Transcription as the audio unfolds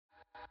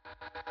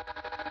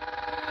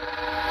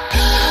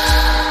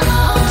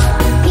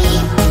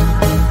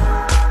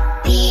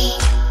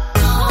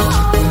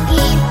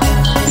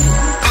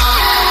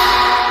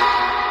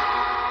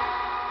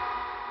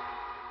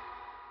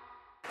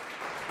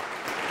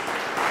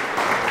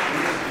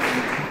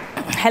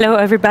Hello,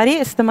 everybody.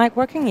 Is the mic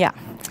working? Yeah.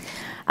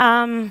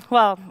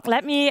 Well,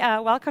 let me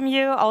welcome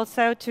you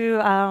also to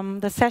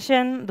the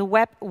session, The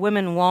Web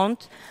Women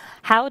Want.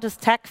 How does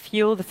tech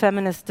fuel the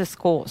feminist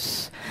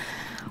discourse?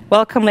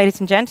 Welcome, ladies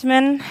and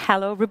gentlemen.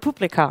 Hello,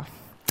 Republica.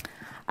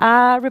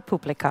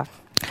 Republica.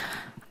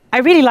 I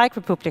really like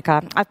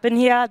Republica. I've been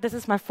here, this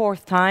is my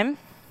 4th time.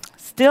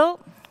 Still,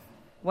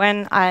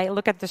 when I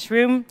look at this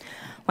room,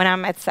 when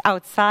I'm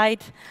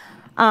outside,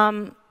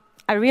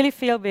 I really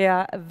feel we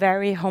are a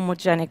very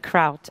homogenic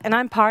crowd. And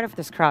I'm part of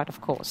this crowd,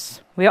 of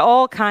course. We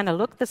all kind of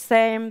look the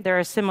same. There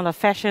are similar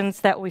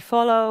fashions that we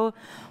follow.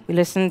 We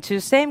listen to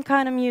the same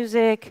kind of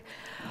music.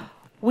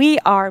 We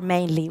are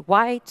mainly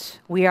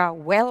white. We are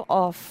well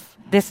off.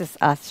 This is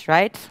us,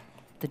 right?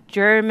 The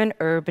German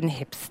urban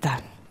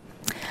hipster.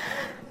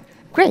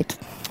 Great.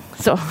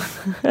 So,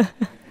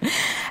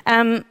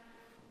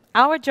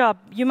 our job,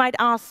 you might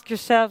ask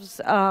yourselves,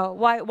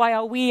 why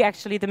are we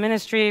actually the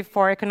Ministry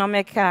for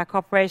Economic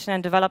Cooperation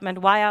and Development?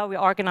 Why are we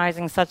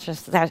organizing such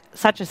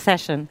a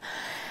session?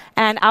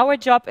 And our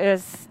job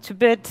is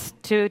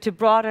to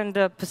broaden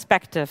the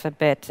perspective a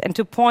bit and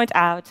to point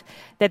out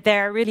that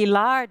there are really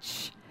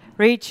large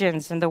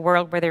regions in the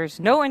world where there is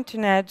no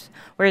internet,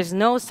 where there is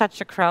no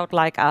such a crowd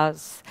like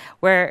us,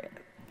 where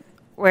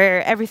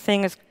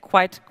everything is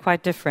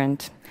quite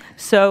different.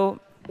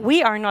 So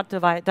we are not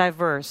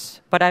diverse,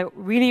 but I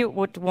really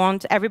would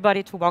want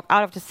everybody to walk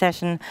out of the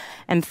session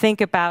and think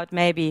about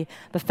maybe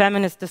the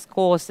feminist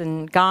discourse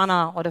in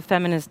Ghana or the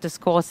feminist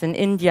discourse in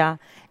India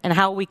and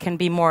how we can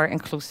be more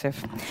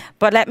inclusive.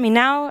 But let me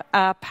now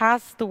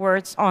pass the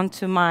words on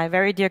to my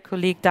very dear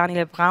colleague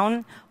Daniel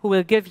Braun, who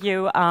will give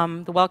you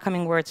the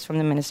welcoming words from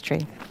the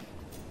ministry.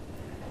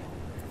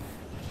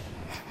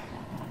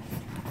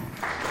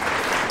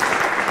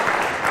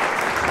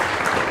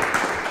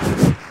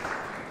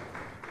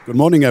 Good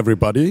morning,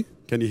 everybody.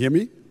 Can you hear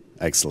me?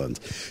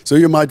 Excellent. So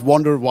you might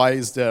wonder, why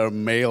is there a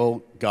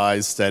male guy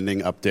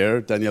standing up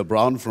there? Daniel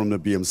Braun from the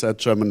BMZ,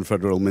 German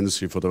Federal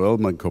Ministry for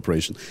Development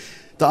Cooperation.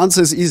 The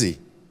answer is easy,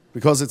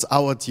 because it's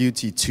our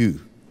duty too.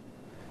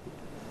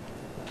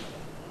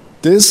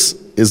 This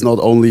is not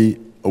only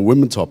a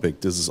women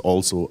topic, this is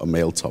also a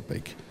male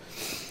topic.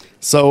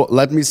 So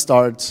let me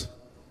start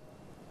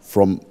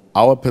from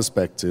our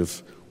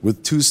perspective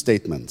with 2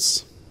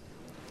 statements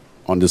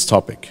on this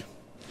topic.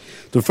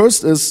 The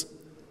first is,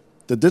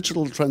 the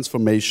digital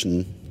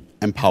transformation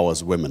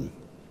empowers women,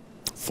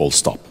 full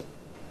stop.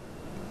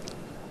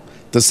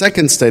 The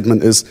second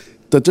statement is,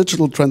 the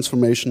digital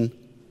transformation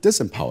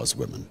disempowers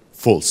women,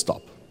 full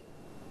stop.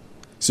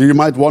 So you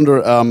might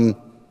wonder,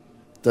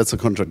 that's a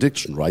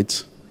contradiction,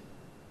 right?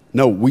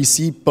 No, we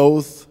see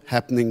both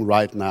happening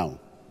right now.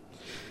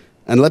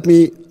 And let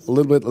me a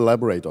little bit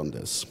elaborate on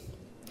this.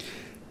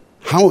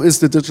 How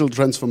is the digital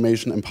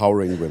transformation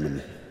empowering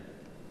women?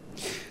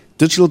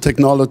 Digital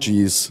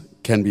technologies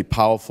can be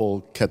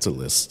powerful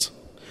catalysts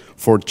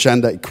for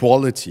gender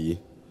equality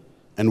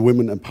and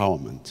women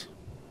empowerment.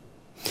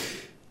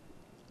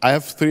 I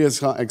have 3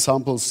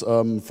 examples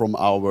from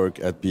our work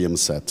at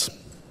BMZ.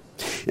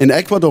 In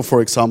Ecuador,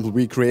 for example,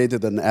 we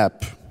created an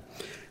app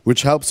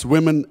which helps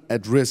women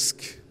at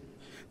risk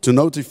to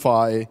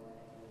notify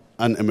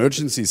an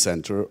emergency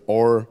center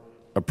or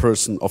a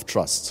person of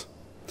trust.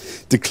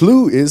 The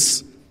clue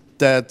is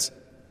that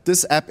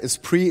this app is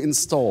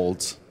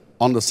pre-installed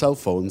on the cell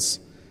phones,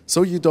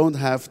 so you don't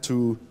have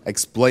to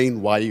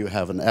explain why you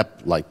have an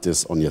app like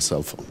this on your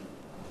cell phone.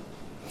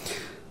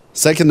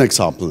 Second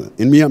example,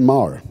 in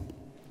Myanmar,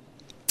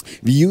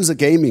 we use a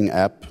gaming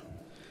app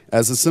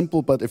as a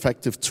simple but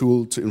effective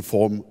tool to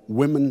inform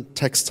women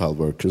textile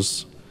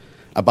workers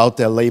about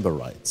their labor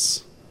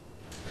rights.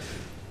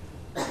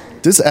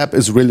 This app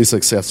is really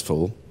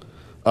successful.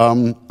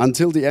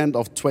 Until the end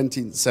of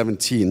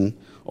 2017,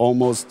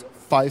 almost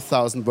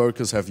 5,000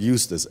 workers have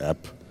used this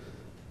app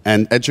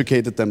and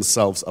educated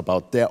themselves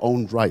about their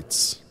own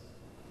rights.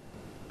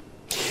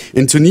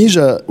 In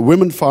Tunisia,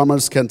 women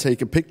farmers can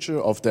take a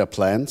picture of their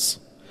plants,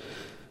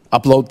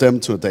 upload them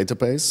to a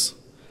database,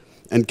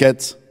 and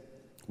get,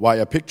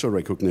 via picture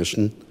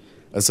recognition,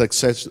 a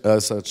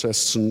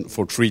suggestion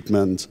for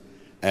treatment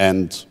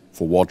and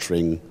for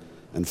watering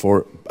and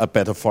for a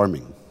better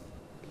farming.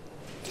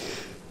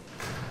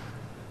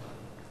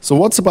 So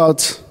what's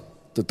about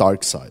the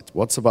dark side?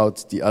 What's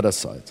about the other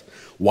side?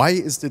 Why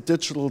is the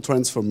digital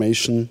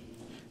transformation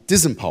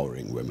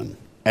disempowering women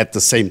at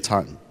the same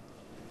time?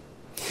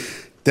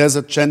 There's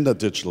a gender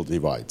digital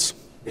divide.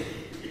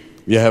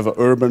 We have an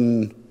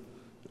urban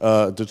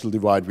digital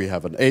divide, we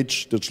have an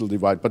age digital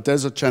divide, but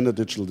there's a gender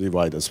digital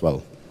divide as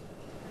well.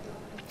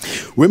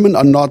 Women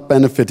are not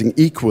benefiting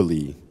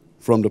equally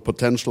from the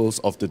potentials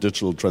of the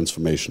digital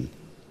transformation.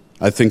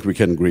 I think we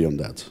can agree on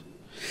that.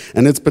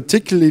 And it's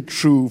particularly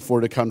true for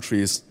the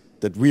countries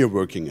that we are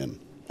working in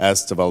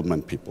as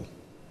development people.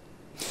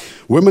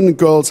 Women and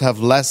girls have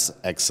less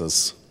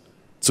access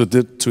to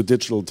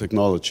digital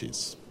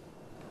technologies.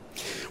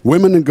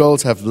 Women and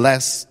girls have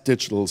less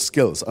digital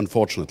skills,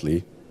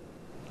 unfortunately.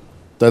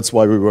 That's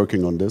why we're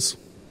working on this.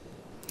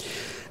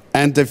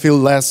 And they feel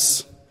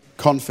less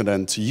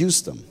confident to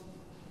use them.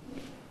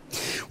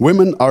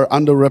 Women are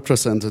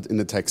underrepresented in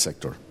the tech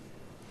sector,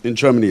 in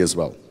Germany as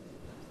well.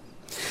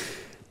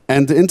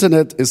 And the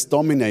internet is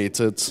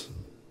dominated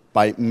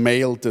by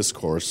male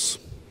discourse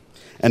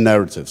and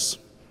narratives.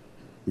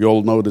 We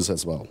all know this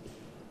as well.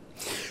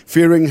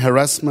 Fearing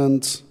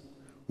harassment,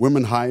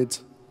 women hide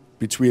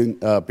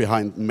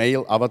behind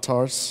male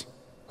avatars.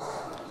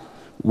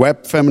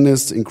 Web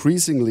feminists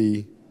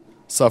increasingly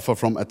suffer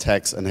from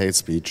attacks and hate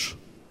speech.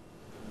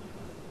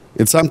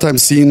 It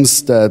sometimes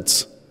seems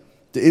that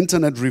the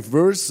internet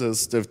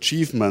reverses the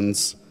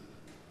achievements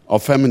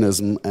of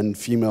feminism and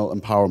female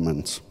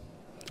empowerment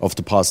of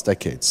the past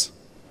decades.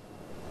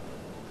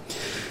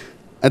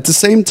 At the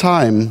same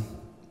time,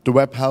 the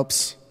web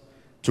helps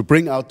to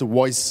bring out the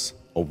voice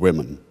of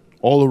women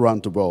all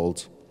around the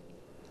world,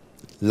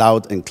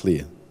 loud and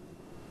clear.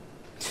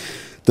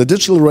 The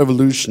digital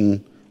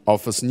revolution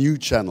offers new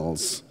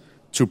channels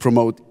to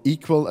promote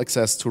equal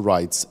access to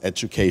rights,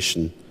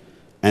 education,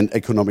 and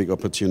economic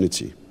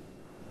opportunity.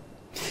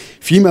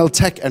 Female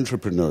tech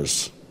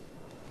entrepreneurs,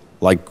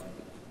 like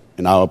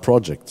in our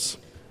projects,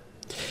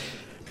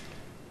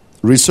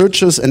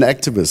 researchers and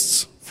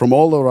activists from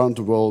all around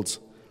the world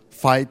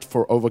fight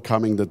for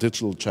overcoming the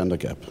digital gender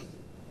gap.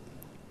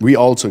 We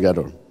all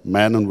together,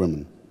 men and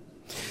women.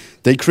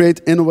 They create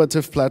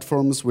innovative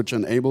platforms which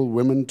enable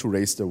women to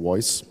raise their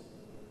voice.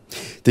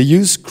 They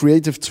use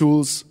creative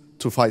tools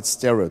to fight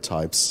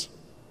stereotypes.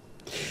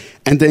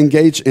 And they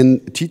engage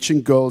in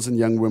teaching girls and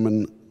young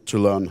women to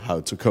learn how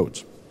to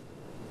code.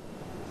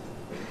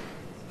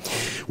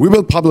 We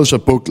will publish a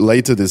book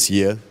later this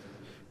year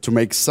to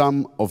make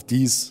some of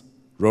these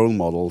role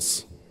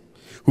models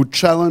who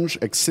challenge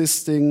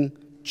existing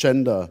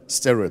gender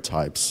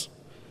stereotypes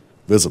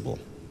visible.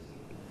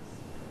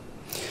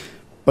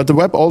 But the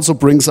web also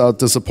brings out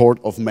the support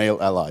of male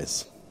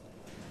allies.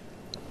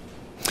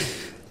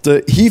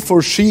 The He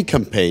for She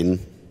campaign,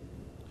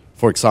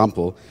 for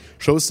example,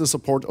 shows the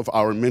support of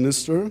our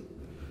minister,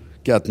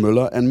 Gerd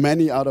Müller, and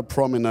many other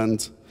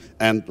prominent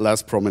and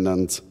less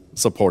prominent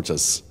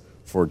supporters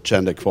for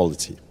gender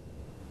equality.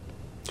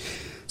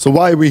 So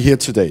why are we here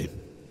today?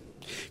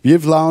 We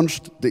have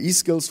launched the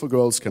eSkills for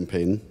Girls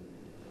campaign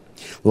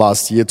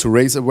last year to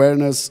raise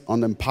awareness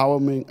on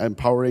empowering and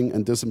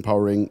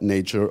disempowering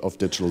nature of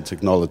digital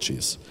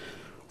technologies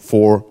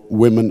for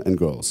women and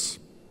girls.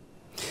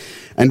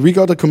 And we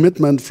got a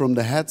commitment from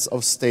the heads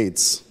of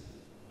states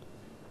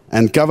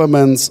and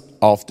governments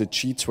of the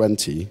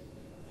G20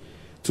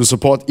 to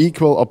support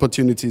equal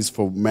opportunities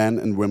for men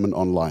and women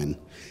online.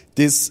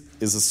 This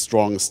is a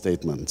strong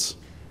statement.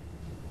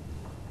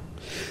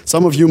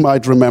 Some of you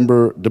might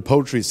remember the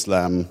poetry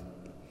slam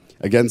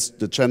against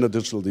the gender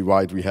digital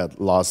divide we had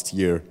last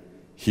year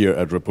here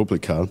at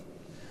Republica.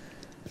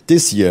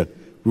 This year,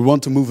 we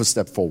want to move a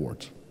step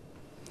forward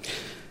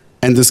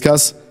and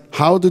discuss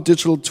how do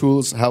digital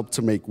tools help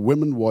to make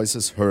women's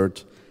voices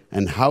heard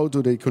and how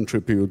do they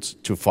contribute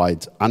to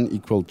fight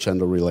unequal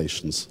gender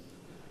relations.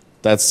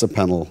 That's the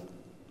panel.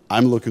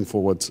 I'm looking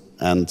forward,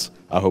 and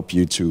I hope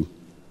you too.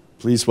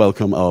 Please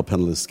welcome our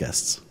panelist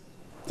guests.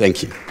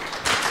 Thank you.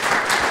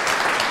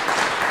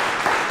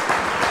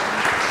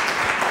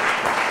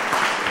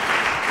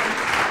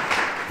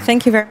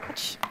 Thank you very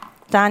much,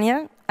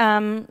 Daniel.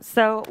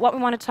 So what we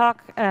want to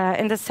talk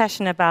in this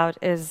session about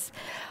is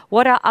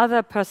what are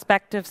other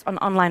perspectives on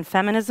online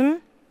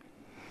feminism?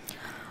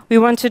 We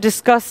want to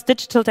discuss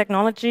digital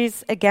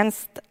technologies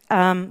against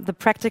the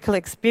practical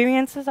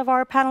experiences of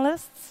our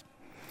panelists.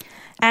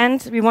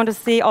 And we want to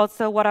see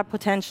also what are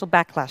potential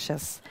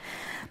backlashes.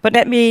 But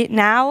let me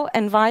now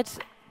invite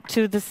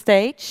to the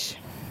stage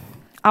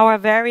our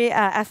very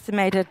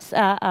estimated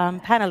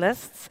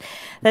panelists.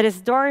 That is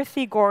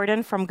Dorothy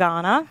Gordon from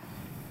Ghana,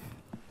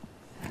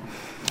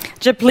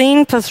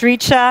 Japleen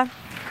Pasricha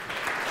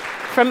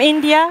from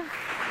India,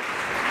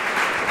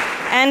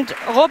 and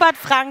Robert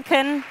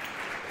Franken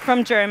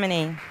from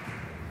Germany.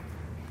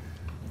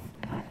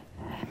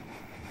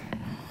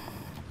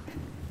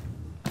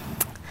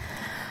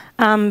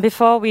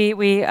 Before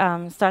we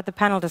start the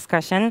panel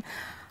discussion,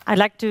 I'd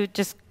like to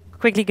just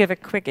quickly give a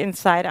quick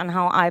insight on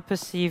how I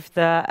perceive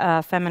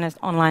the feminist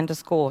online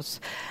discourse.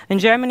 In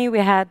Germany, we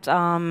had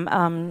some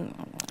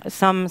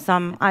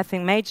I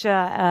think,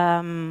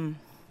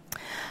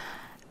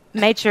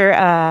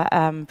 major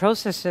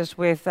processes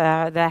with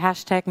the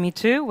hashtag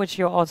MeToo, which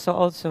you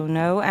also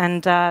know,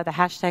 and the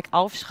hashtag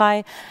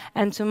Aufschrei.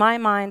 And to my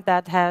mind,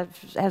 that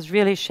has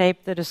really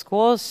shaped the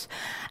discourse.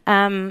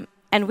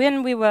 And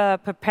when we were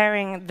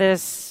preparing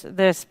this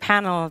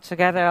panel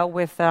together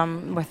with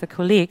the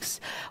colleagues,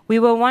 we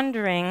were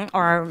wondering,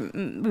 or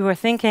we were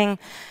thinking,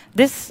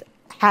 this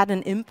had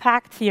an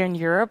impact here in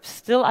Europe.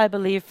 Still, I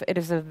believe it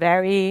is a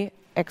very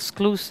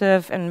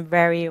exclusive and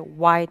very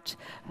wide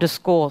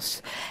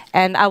discourse.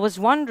 And I was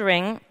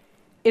wondering,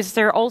 is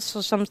there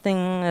also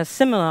something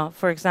similar,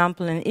 for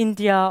example, in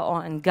India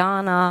or in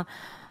Ghana?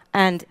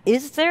 And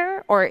is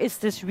there, or is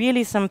this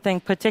really something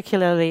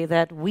particularly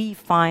that we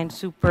find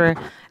super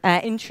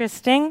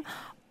interesting,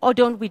 or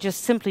don't we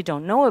just simply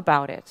don't know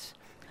about it?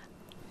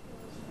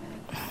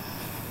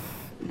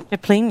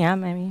 Japleen, yeah,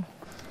 maybe.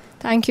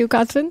 Thank you,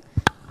 Catherine.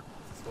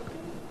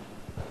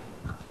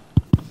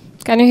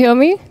 Can you hear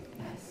me?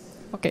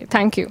 Okay,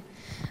 thank you.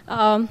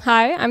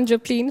 Hi, I'm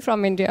Japleen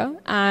from India,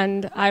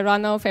 and I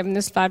run a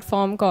feminist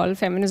platform called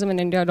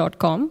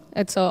feminismindia.com.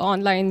 It's an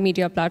online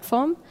media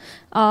platform.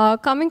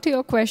 Coming to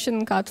your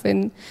question,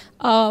 Catherine,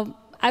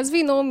 as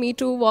we know, Me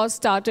Too was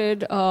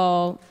started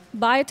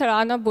by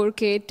Tarana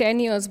Burke 10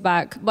 years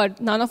back,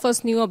 but none of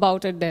us knew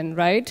about it then,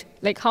 right?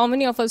 Like, how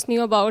many of us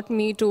knew about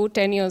Me Too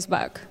 10 years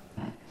back?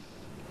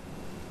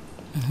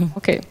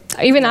 Okay,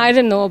 even I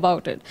didn't know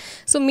about it.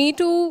 So Me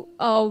Too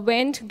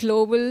went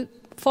global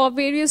for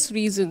various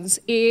reasons.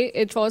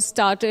 It was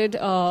started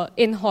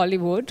in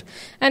Hollywood,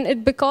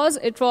 and because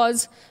it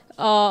was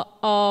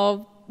a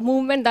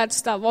movement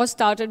that was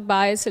started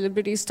by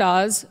celebrity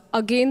stars,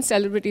 against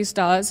celebrity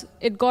stars,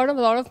 it got a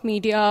lot of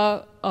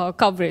media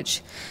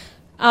coverage.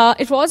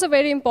 It was a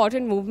very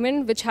important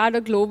movement which had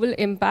a global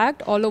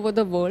impact all over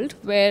the world,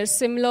 where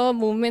similar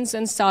movements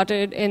then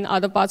started in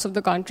other parts of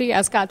the country.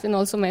 As Catherine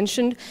also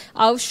mentioned,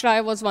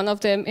 Aufschrei was one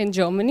of them in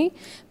Germany.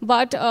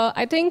 But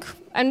I think,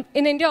 and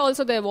in India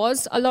also there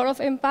was a lot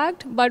of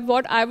impact, but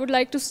what I would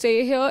like to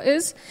say here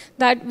is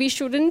that we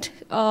shouldn't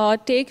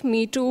take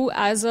Me Too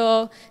as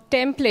a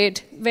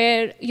template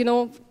where,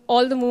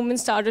 all the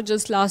movements started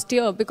just last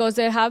year, because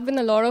there have been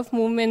a lot of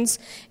movements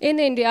in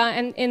India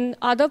and in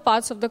other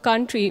parts of the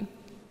country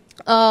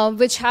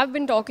which have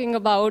been talking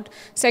about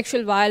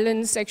sexual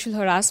violence, sexual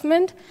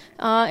harassment.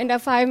 And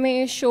if I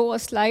may show a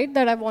slide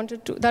that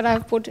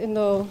I've put in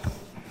the...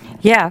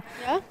 Yeah,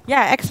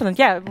 excellent.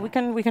 Yeah, we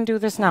can do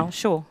this now,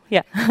 sure,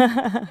 yeah.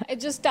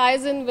 It just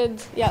ties in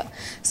with,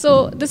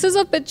 So this is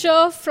a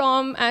picture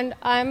from, and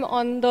I'm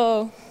on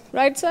the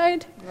right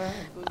side.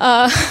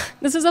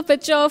 This is a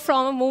picture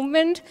from a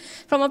movement,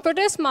 from a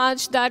protest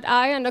march that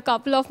I and a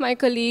couple of my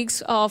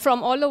colleagues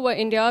from all over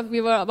India,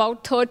 we were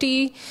about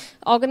 30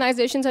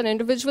 organizations and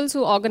individuals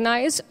who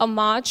organized a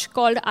march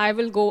called I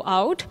Will Go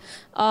Out.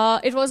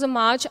 It was a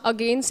march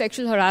against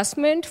sexual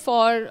harassment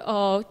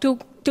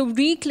to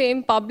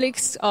reclaim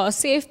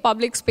safe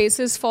public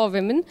spaces for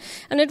women.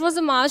 And it was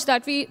a march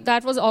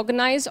that was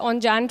organized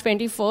on Jan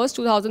 21st,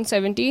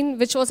 2017,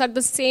 which was at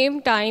the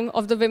same time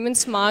of the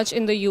Women's March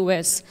in the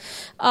US.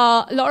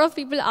 A lot of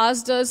people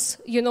asked us,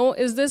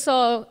 is this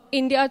a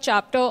India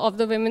chapter of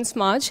the Women's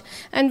March?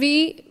 And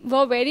we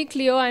were very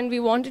clear, and we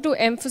wanted to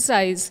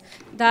emphasize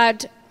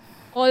that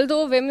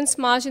although Women's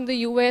March in the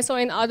US or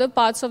in other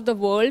parts of the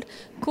world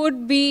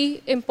could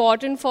be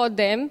important for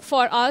them,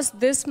 for us,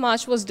 this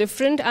march was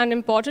different and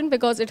important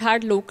because it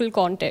had local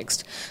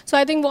context. So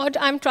I think what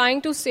I'm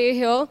trying to say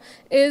here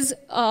is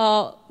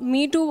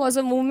Me Too was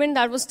a movement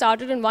that was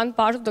started in one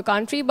part of the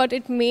country, but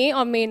it may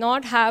or may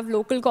not have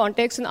local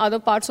context in other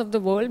parts of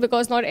the world,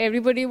 because not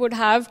everybody would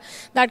have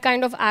that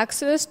kind of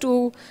access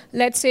to,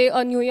 let's say,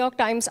 a New York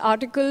Times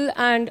article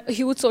and a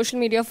huge social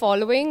media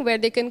following where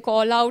they can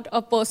call out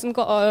a person,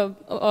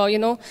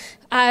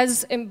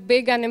 as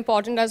big and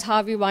important as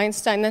Harvey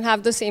Weinstein and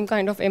have the same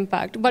kind of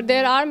impact. But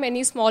there are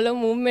many smaller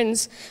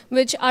movements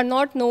which are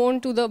not known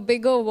to the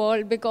bigger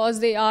world because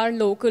they are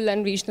local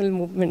and regional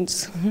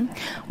movements. Mm-hmm.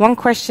 One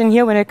question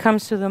here when it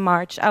comes to the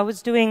march. I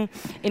was doing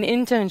an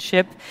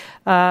internship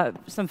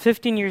some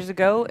 15 years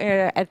ago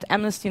at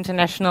Amnesty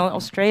International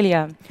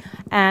Australia.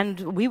 And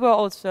we were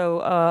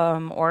also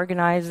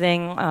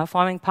organizing,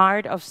 forming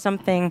part of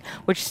something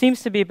which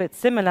seems to be a bit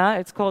similar.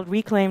 It's called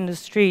Reclaim the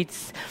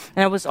Streets.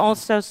 And it was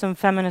also some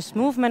feminist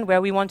movement where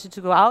we wanted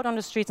to go out on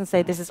the streets and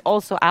say, this is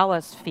also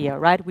our sphere,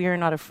 right? We are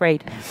not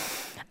afraid.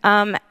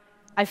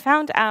 I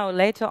found out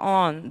later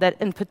on that,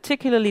 in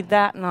particularly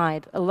that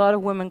night, a lot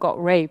of women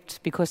got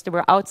raped because they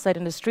were outside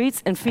in the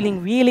streets and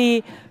feeling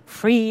really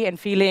free and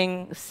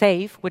feeling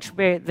safe, which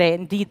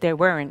they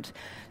weren't.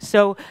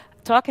 So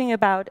talking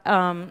about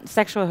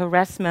sexual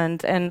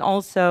harassment and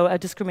also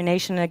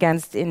discrimination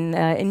against in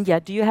India,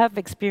 do you have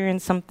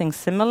experienced something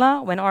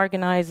similar when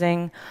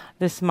organizing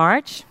this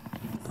march?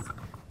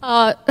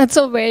 That's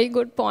a very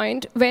good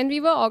point. When we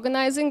were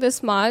organizing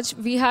this march,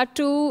 we had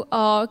to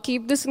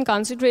keep this in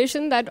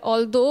consideration that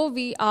although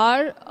we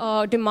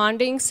are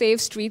demanding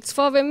safe streets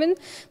for women,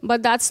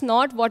 but that's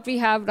not what we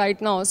have right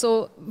now.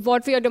 So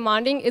what we are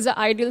demanding is an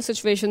ideal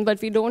situation,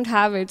 but we don't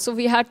have it. So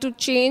we had to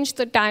change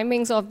the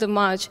timings of the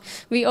march.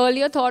 We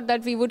earlier thought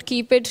that we would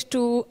keep it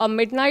to a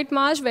midnight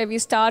march where we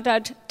start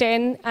at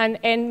 10 and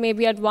end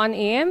maybe at 1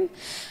 a.m.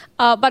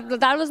 But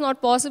that was not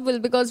possible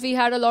because we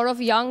had a lot of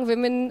young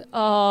women,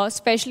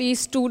 especially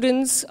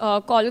students,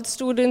 college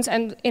students,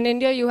 and in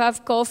India you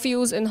have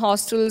curfews in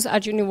hostels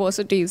at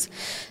universities.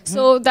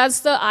 So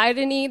that's the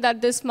irony,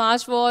 that this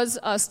march was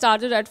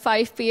started at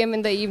 5 p.m.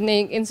 in the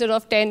evening instead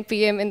of 10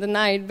 p.m. in the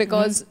night,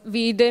 because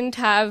we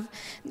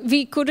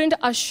couldn't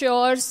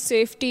assure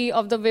safety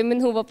of the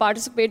women who were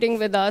participating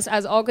with us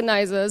as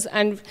organizers.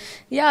 And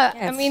we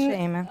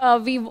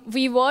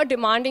were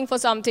demanding for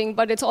something,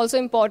 but it's also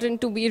important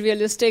to be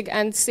realistic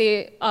and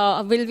say,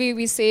 will we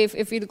be safe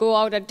if we go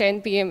out at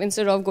 10 p.m.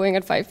 instead of going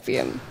at 5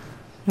 p.m.?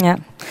 Yeah.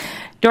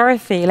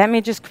 Dorothy, let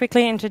me just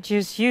quickly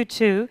introduce you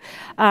too.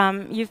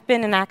 You've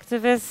been an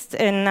activist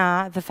in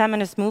the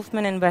feminist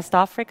movement in West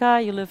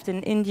Africa. You lived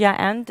in India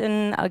and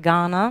in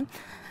Ghana.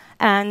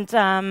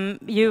 And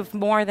you've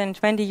more than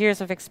 20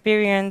 years of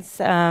experience.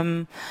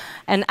 And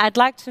I'd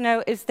like to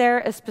know, is there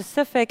a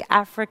specific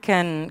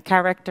African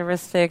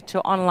characteristic to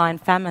online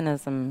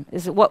feminism?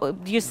 Do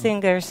you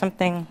think there's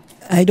something?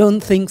 I don't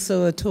think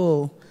so at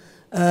all.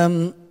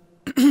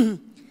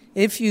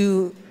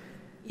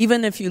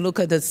 Even if you look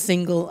at a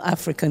single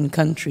African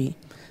country,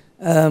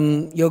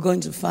 you're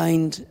going to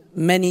find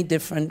many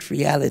different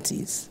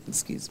realities.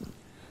 Excuse me.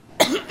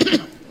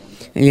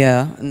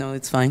 Yeah, no,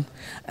 it's fine.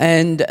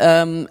 And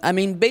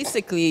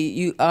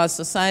basically, our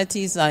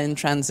societies are in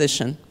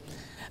transition.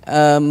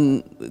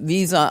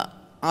 These are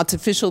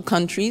artificial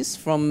countries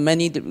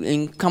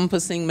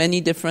encompassing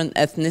many different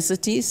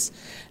ethnicities,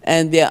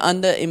 and they're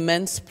under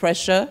immense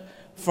pressure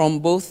from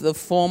both the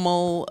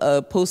formal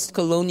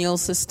post-colonial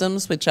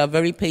systems, which are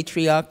very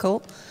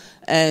patriarchal,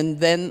 and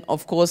then,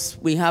 of course,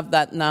 we have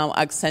that now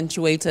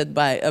accentuated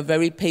by a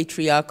very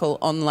patriarchal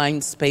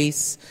online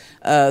space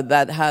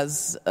that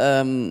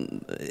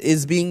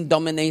is being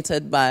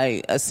dominated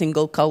by a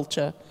single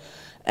culture.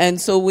 And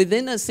so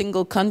within a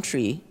single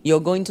country, you're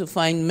going to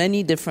find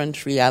many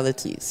different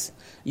realities.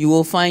 You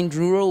will find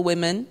rural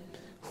women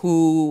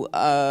who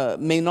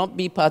may not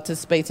be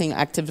participating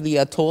actively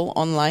at all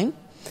online,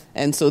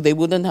 and so they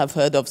wouldn't have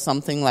heard of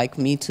something like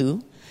Me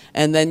Too.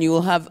 And then you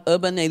will have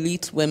urban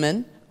elite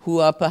women who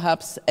are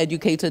perhaps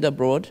educated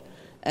abroad,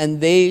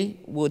 and they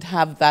would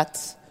have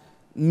that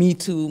Me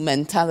Too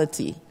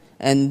mentality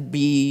and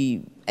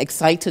be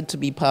excited to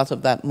be part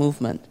of that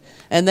movement.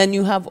 And then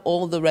you have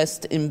all the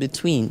rest in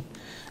between.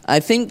 I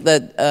think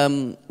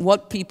that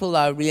what people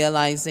are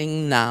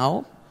realizing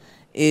now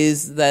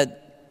is that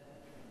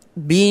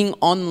being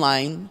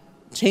online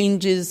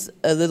changes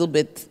a little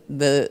bit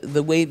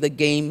the way the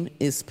game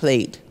is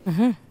played.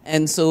 Mm-hmm.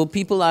 And so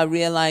people are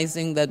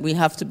realizing that we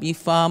have to be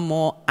far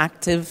more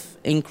active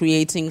in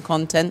creating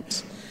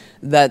content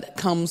that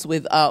comes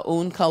with our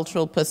own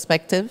cultural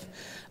perspective.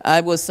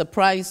 I was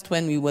surprised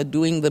when we were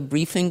doing the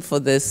briefing for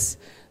this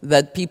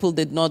that people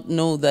did not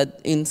know that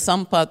in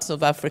some parts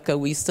of Africa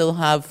we still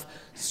have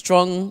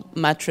strong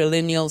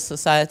matrilineal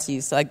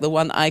societies like the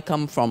one I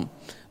come from.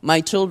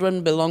 My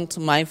children belong to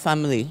my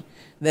family.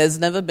 There's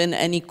never been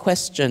any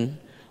question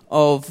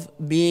of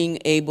being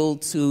able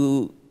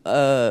to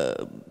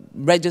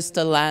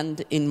register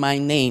land in my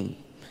name.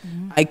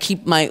 Mm-hmm. I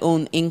keep my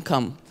own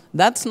income.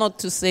 That's not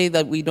to say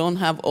that we don't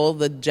have all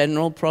the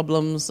general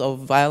problems of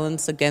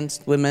violence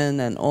against women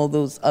and all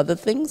those other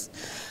things,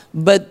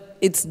 but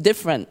it's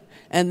different.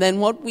 And then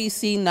what we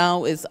see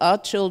now is our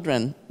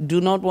children do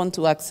not want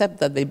to accept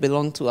that they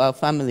belong to our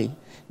family,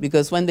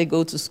 because when they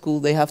go to school,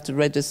 they have to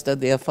register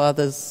their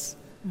father's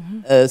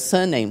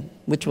surname,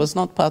 which was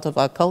not part of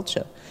our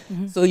culture.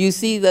 Mm-hmm. So you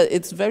see that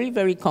it's very,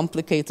 very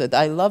complicated.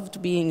 I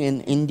loved being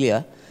in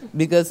India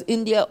because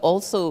India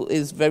also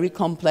is very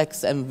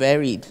complex and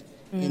varied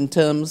in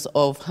terms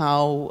of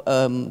how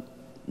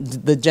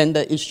the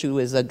gender issue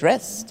is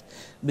addressed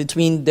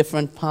between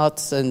different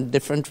parts and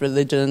different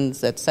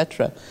religions,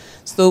 etc.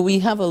 So we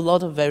have a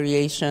lot of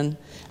variation.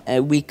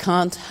 We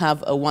can't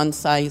have a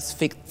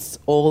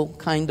one-size-fits-all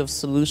kind of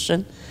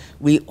solution.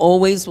 We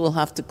always will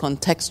have to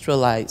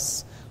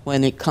contextualize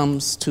when it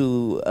comes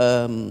to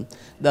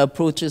the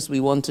approaches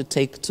we want to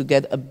take to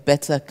get a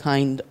better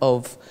kind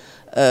of,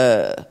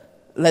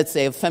 let's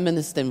say, a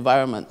feminist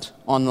environment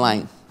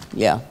online.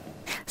 Yeah.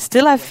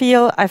 Still, I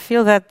feel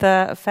that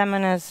the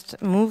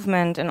feminist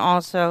movement and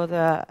also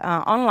the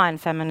online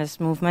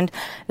feminist movement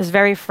is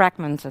very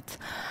fragmented.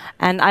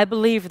 And I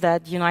believe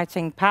that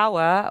uniting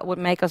power would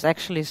make us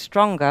actually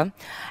stronger.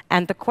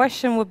 And the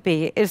question would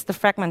be, is the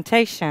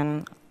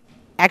fragmentation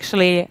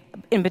actually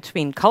in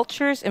between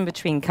cultures, in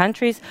between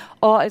countries,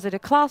 or is it a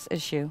class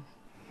issue?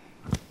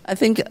 I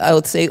think I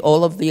would say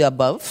all of the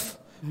above.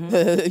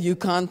 Mm-hmm. You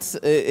can't,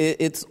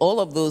 it's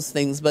all of those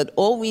things, but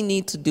all we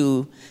need to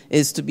do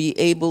is to be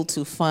able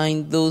to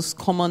find those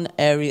common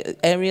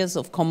areas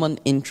of common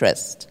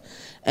interest,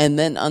 and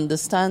then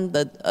understand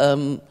that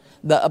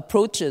the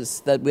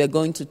approaches that we're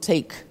going to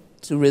take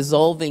to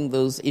resolving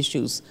those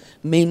issues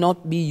may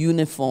not be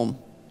uniform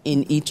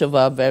in each of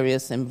our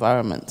various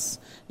environments.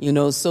 You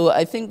know, so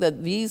I think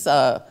that these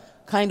are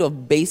kind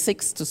of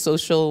basics to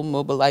social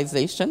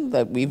mobilization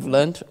that we've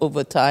learned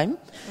over time.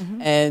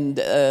 Mm-hmm. And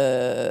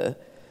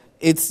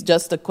it's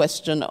just a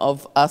question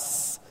of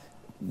us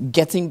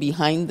getting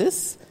behind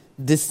this,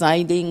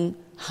 deciding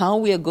how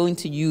we are going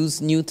to use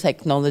new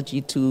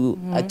technology to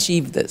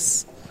achieve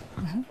this.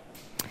 Mm-hmm.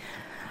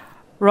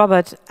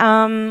 Robert,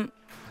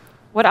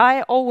 what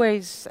I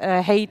always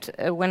hate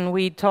when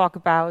we talk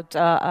about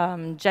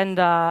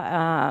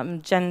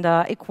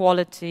gender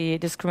equality,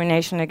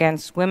 discrimination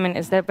against women,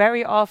 is that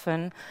very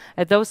often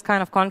at those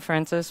kind of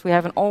conferences we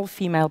have an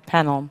all-female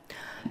panel.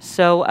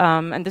 So,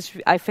 and this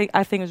I think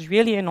is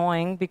really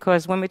annoying,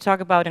 because when we talk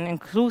about an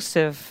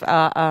inclusive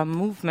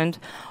movement,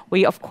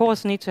 we of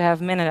course need to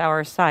have men at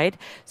our side.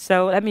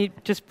 So let me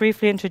just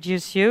briefly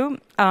introduce you.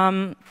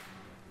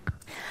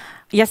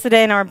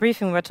 Yesterday in our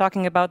briefing, we were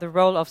talking about the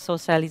role of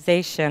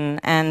socialization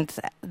and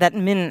that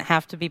men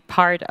have to be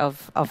part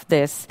of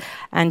this.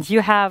 And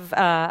you have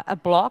a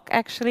blog,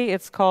 actually.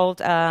 It's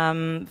called,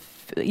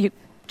 you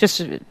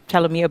just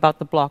tell me about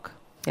the blog.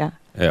 Yeah.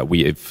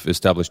 We've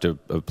established a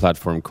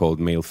platform called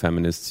Male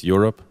Feminists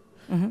Europe.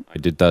 Mm-hmm. I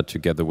did that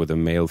together with a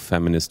male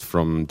feminist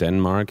from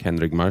Denmark,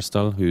 Henrik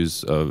Marstal,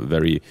 who's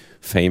very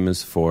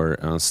famous for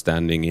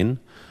standing in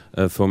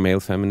for male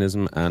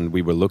feminism, and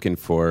we were looking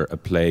for a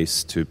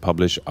place to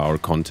publish our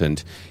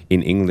content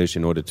in English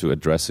in order to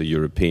address a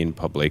European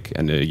public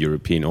and a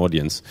European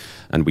audience,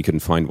 and we couldn't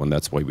find one.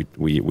 That's why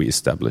we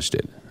established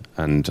it.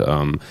 And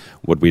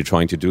what we're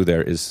trying to do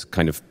there is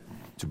kind of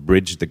to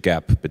bridge the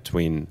gap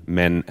between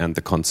men and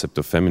the concept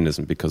of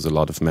feminism, because a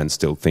lot of men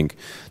still think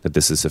that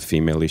this is a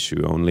female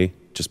issue only,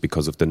 just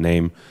because of the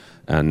name,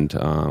 and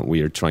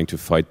we are trying to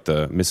fight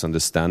the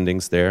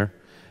misunderstandings there.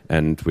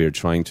 And we're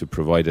trying to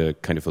provide a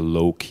kind of a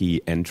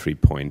low-key entry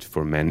point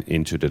for men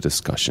into the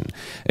discussion.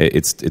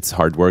 It's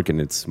hard work and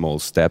it's small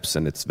steps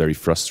and it's very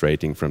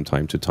frustrating from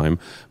time to time.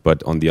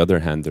 But on the other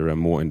hand, there are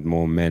more and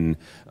more men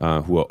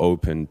who are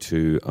open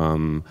to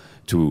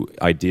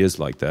ideas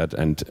like that.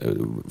 And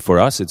for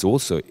us, it's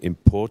also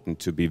important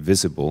to be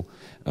visible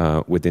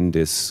within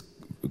this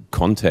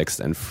context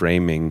and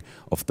framing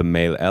of the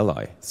male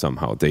ally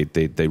somehow.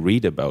 They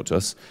read about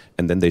us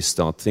and then they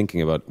start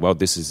thinking about, wow,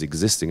 this is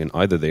existing, and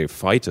either they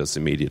fight us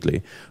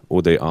immediately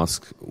or they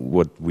ask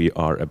what we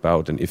are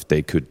about and if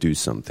they could do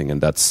something, and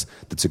that's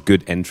a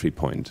good entry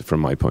point from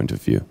my point of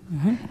view.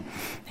 Mm-hmm.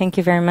 Thank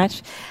you very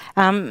much.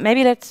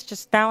 Maybe let's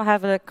just now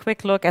have a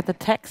quick look at the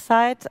tech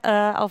side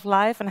of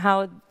life and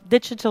how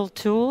digital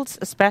tools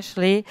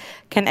especially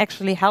can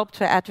actually help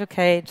to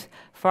advocate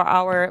for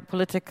our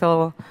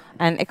political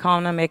and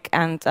economic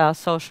and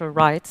social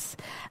rights.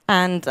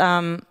 And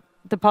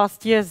the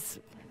past years,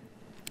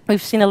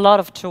 we've seen a lot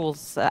of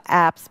tools,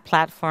 apps,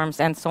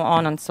 platforms, and so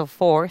on and so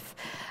forth.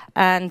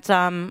 And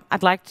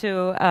I'd like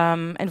to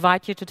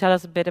invite you to tell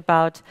us a bit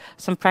about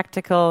some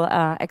practical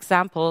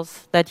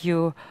examples that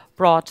you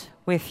brought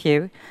with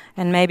you.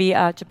 And maybe,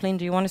 Japleen,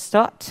 do you want to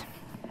start?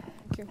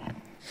 Thank you.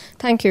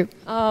 Thank you.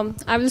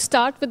 I will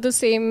start with the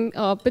same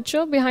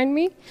picture behind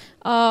me.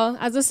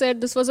 As I said,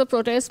 this was a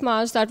protest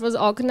march that was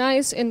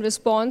organized in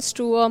response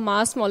to a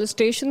mass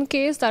molestation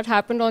case that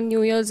happened on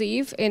New Year's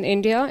Eve in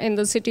India, in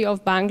the city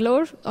of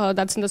Bangalore,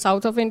 that's in the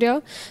south of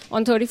India,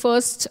 on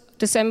 31st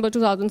December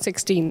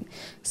 2016.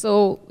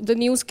 So the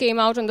news came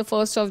out on the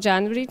 1st of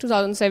January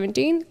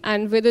 2017,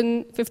 and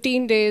within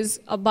 15 days,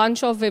 a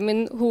bunch of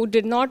women who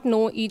did not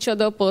know each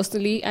other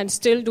personally and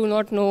still do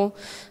not know,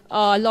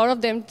 a lot of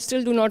them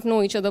still do not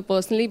know each other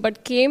personally,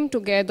 but came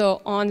together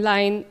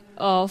online.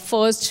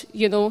 First,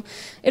 it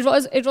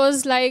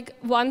was like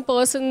one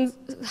person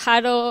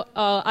had a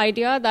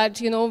idea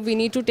that, we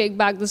need to take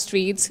back the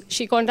streets.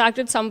 She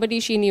contacted somebody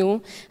she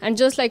knew, and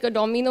just like a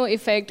domino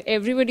effect,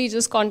 everybody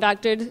just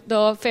contacted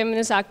the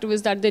feminist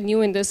activists that they knew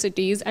in their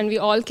cities, and we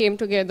all came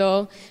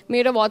together,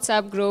 made a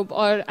WhatsApp group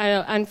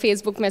and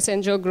Facebook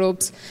Messenger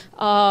groups,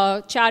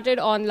 chatted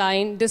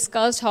online,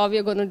 discussed how we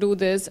are going to do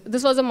this.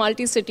 This was a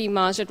multi-city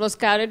march. It was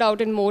carried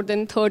out in more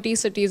than 30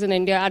 cities in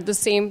India at the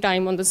same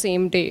time on the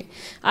same day.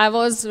 I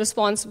was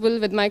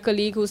responsible with my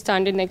colleague who's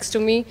standing next to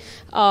me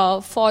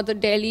for the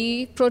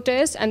Delhi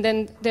protest, and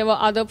then there were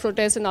other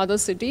protests in other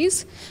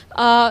cities.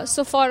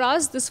 So for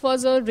us, this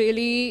was a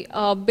really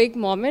big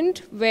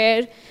moment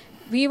where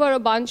we were a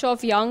bunch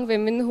of young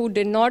women who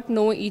did not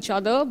know each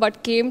other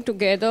but came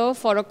together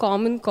for a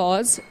common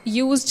cause,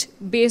 used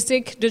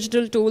basic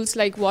digital tools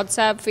like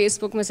WhatsApp,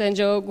 Facebook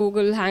Messenger,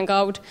 Google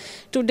Hangout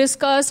to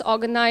discuss,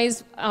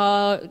 organize,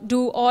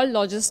 do all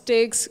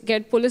logistics,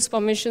 get police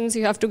permissions.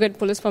 You have to get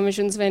police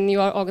permissions when you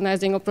are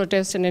organizing a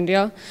protest in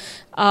India.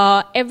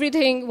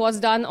 Everything was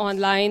done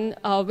online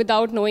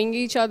without knowing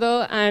each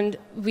other, and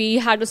we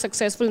had a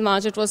successful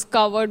march. It was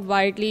covered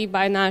widely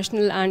by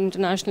national and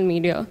international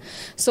media.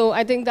 So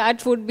I think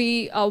that would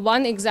be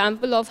one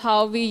example of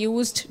how we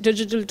used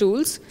digital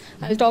tools.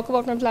 I'll talk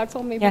about my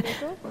platform maybe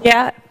later.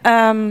 Yeah,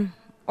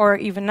 or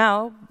even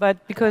now,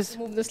 but because...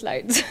 Move the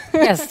slides.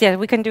 Yes,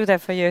 we can do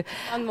that for you.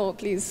 One more,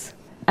 please.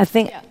 I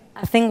think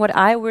what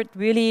I would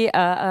really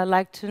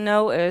like to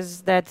know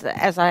is that,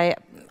 as I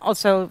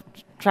also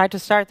try to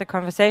start the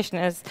conversation,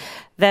 is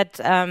that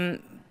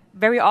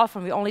very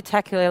often we only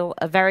tackle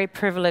a very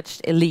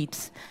privileged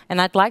elite.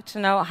 And I'd like to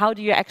know, how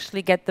do you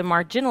actually get the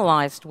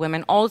marginalized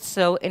women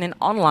also in an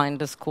online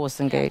discourse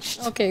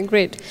engaged? Okay,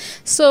 great.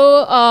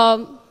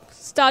 So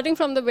starting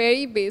from the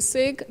very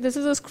basic, this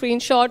is a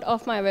screenshot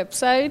of my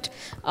website,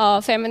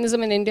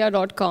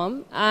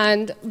 feminismindia.com,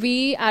 and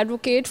we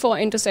advocate for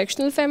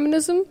intersectional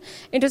feminism.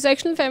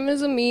 Intersectional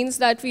feminism means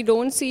that we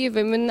don't see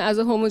women as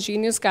a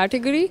homogeneous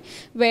category,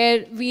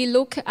 where we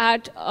look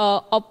at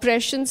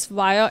oppressions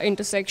via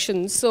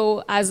intersections.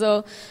 So as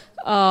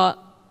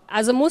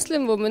as a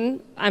Muslim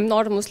woman, I'm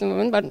not a Muslim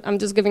woman, but I'm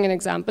just giving an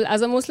example.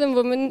 As a Muslim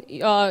woman,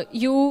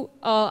 you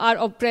are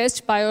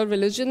oppressed by your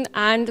religion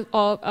and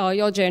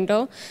your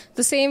gender.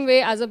 The same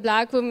way, as a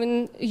black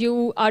woman,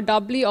 you are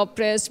doubly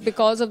oppressed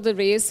because of the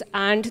race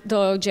and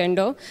the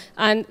gender.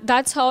 And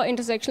that's how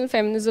intersectional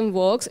feminism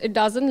works. It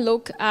doesn't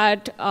look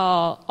at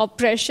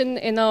oppression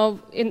in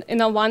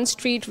a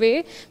one-street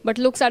way, but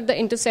looks at the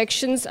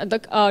intersections,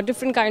 the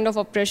different kind of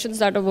oppressions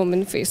that a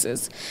woman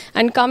faces.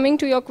 And coming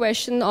to your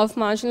question of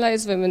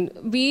marginalized women,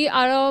 we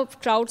are a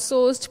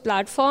crowdsourced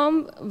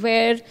platform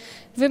where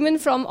women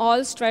from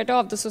all strata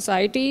of the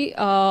society,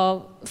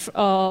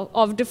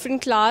 of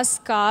different class,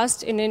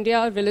 caste in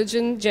India,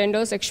 religion,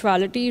 gender,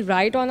 sexuality,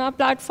 write on our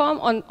platform,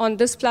 on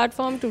this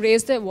platform, to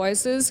raise their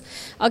voices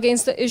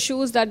against the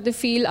issues that they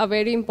feel are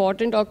very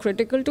important or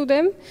critical to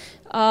them.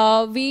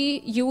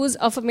 We use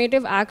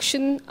affirmative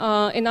action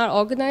in our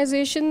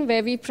organization,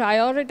 where we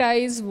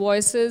prioritize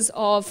voices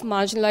of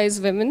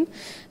marginalized women.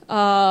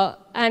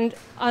 And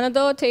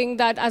another thing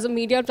that, as a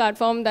media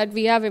platform, that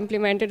we have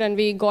implemented, and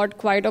we got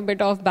quite a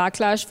bit of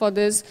backlash for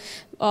this,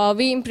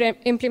 we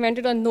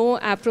implemented a no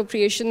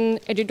appropriation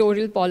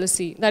editorial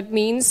policy. That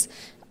means,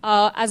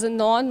 as a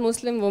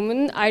non-Muslim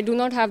woman, I do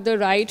not have the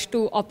right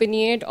to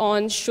opinionate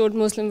on should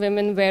Muslim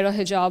women wear a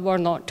hijab or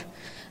not.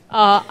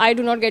 I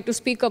do not get to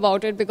speak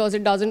about it because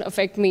it doesn't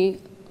affect me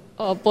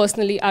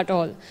personally at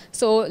all.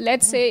 So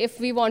let's say if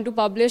we want to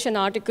publish an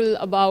article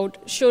about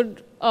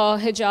should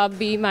hijab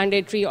be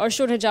mandatory or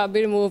should hijab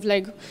be removed,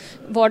 like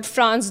what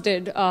France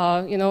did, we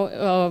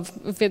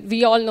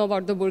all know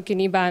about the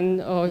burkini ban,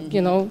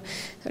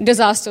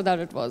 disaster that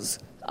it was.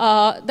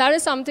 That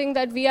is something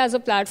that we as a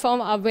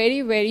platform are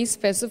very, very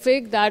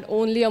specific, that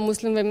only a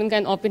Muslim woman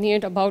can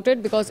opinionate about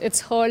it because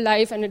it's her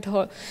life and it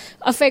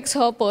affects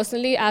her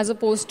personally, as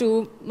opposed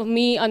to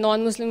me, a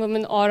non-Muslim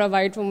woman, or a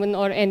white woman,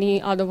 or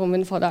any other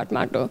woman for that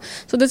matter.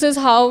 So this is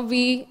how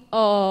we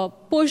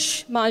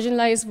push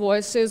marginalized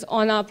voices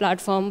on our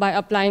platform, by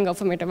applying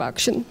affirmative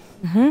action.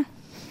 Mm-hmm.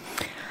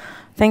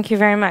 Thank you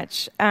very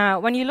much.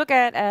 When you look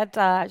at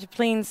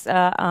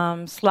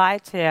Japleen's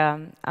slides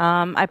here,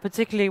 I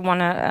particularly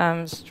want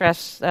to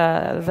stress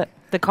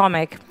the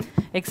comic.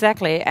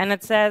 Exactly. And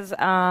it says,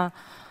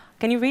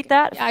 can you read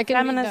that? Yeah, I can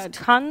Feminist read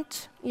that.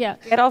 Hunt. Yeah.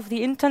 Get off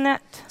the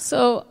internet.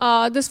 So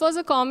this was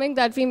a comic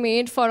that we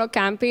made for a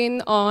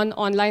campaign on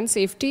online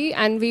safety,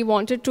 and we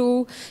wanted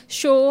to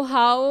show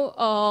how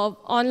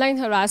online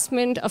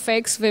harassment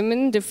affects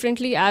women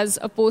differently as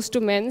opposed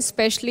to men,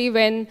 especially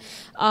when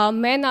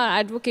men are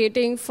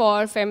advocating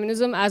for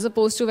feminism as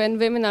opposed to when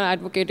women are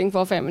advocating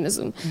for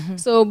feminism. Mm-hmm.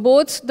 So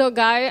both the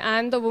guy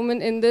and the woman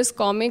in this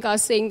comic are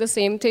saying the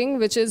same thing,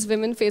 which is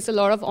women face a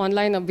lot of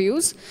online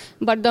abuse,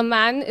 but the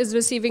man is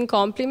receiving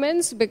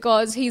compliments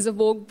because he's a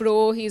woke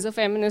bro, he's a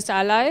feminist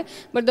ally,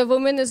 but the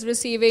woman is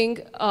receiving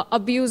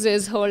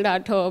abuses hurled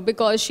at her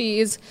because she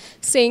is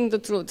saying the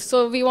truth.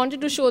 So we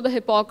wanted to show the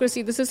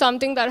hypocrisy. This is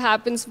something that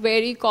happens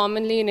very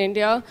commonly in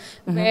India,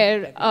 mm-hmm.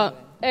 where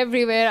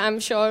everywhere, I'm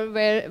sure,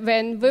 where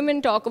when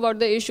women talk about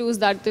the issues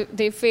that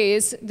they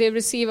face, they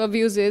receive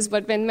abuses,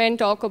 but when men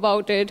talk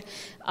about it,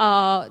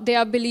 they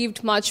are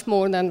believed much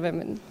more than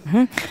women.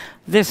 Mm-hmm.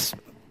 This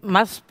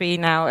must be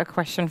now a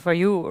question for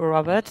you,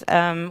 Robert.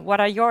 What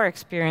are your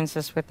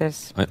experiences with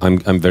this?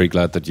 I'm very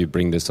glad that you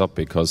bring this up,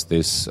 because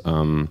this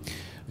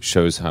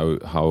shows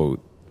how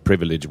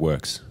privilege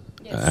works.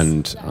 Yes, and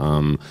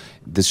exactly.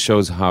 This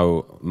shows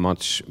how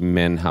much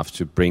men have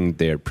to bring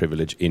their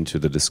privilege into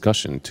the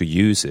discussion, to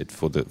use it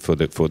for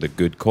the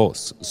good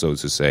cause, so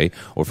to say,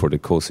 or for the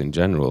cause in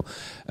general.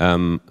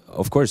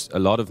 Of course, a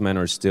lot of men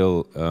are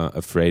still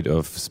afraid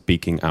of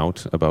speaking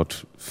out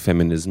about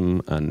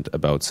feminism and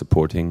about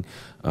supporting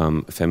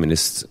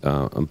feminist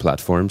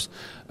platforms.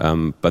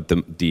 But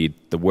the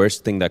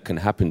worst thing that can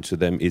happen to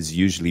them is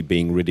usually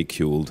being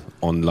ridiculed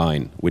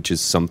online, which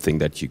is something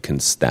that you can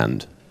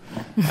stand.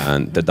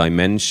 And the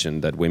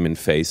dimension that women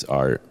face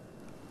are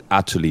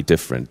utterly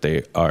different.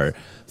 They are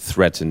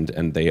threatened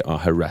and they are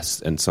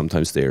harassed, and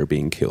sometimes they are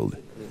being killed.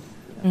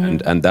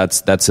 Mm-hmm. And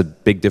that's a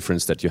big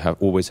difference that you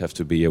always have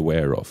to be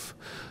aware of.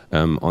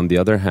 On the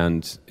other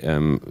hand,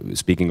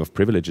 speaking of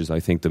privileges, I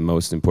think the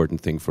most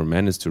important thing for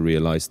men is to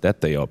realize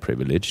that they are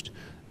privileged.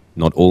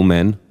 Not all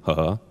men,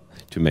 haha,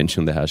 to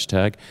mention the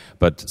hashtag,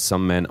 but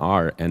some men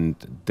are. And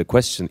the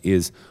question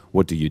is,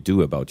 what do you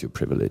do about your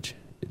privilege?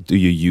 Do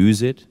you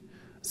use it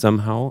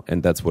somehow?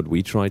 And that's what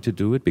we try to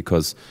do it,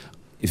 because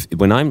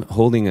when I'm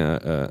holding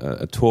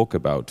a talk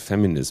about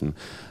feminism,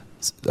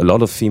 a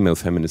lot of female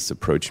feminists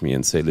approach me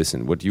and say,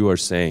 listen, what you are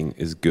saying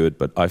is good,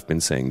 but I've been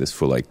saying this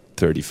for like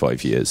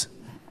 35 years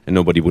and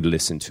nobody would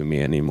listen to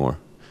me anymore.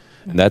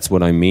 And that's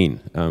what I mean.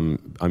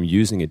 I'm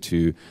using it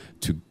to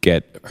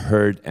get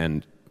heard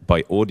and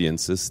by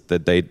audiences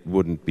that they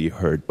wouldn't be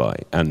heard by.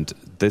 And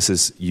this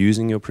is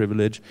using your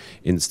privilege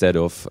instead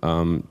of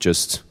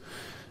just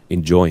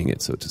enjoying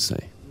it, so to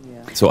say.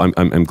 Yeah. So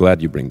I'm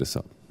glad you bring this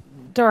up.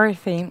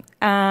 Dorothy,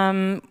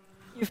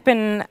 you've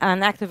been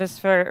an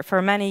activist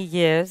for many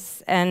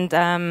years,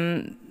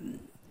 and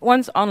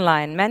once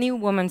online, many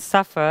women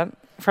suffer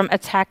from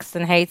attacks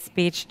and hate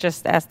speech,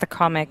 just as the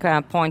comic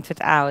pointed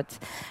out.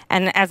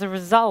 And as a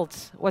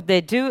result, what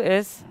they do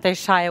is they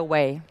shy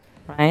away,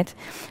 right?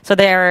 So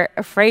they're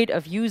afraid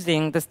of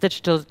using these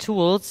digital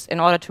tools in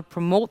order to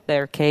promote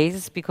their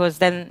case, because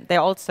then they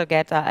also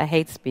get a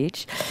hate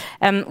speech.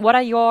 What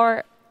are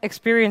your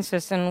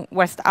experiences in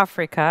West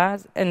Africa,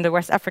 in the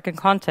West African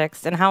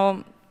context, and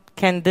how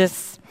can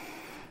this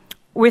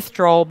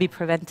withdrawal be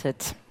prevented?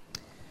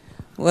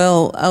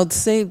 Well, I would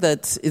say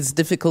that it's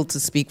difficult to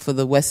speak for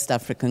the West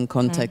African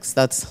context.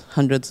 That's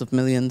hundreds of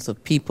millions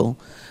of people.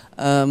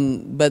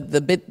 But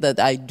the bit that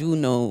I do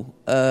know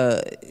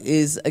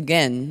is,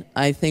 again,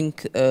 I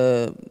think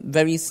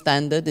very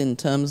standard in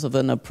terms of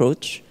an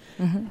approach.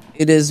 Mm-hmm.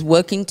 It is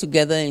working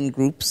together in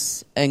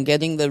groups and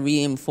getting the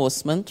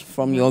reinforcement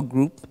from your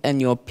group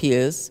and your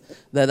peers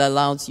that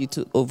allows you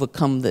to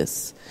overcome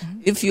this.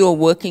 Mm-hmm. If you're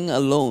working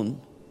alone,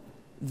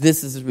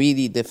 this is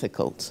really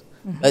difficult.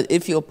 Mm-hmm. But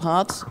if you're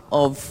part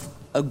of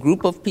a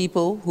group of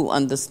people who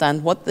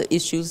understand what the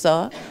issues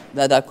are,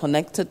 that are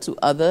connected to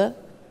other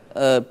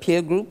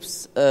peer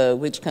groups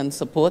which can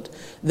support,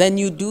 then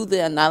you do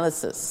the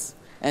analysis.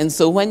 And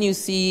so when you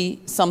see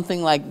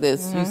something like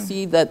this, you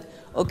see that,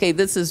 okay,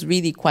 this is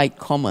really quite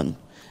common.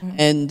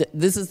 And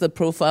this is the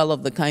profile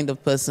of the kind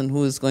of person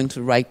who is going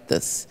to write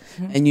this.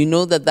 And you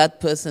know that that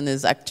person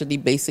is actually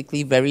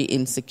basically very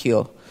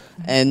insecure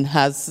and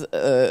has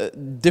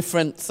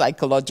different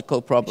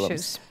psychological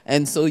problems.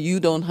 And so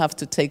you don't have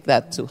to take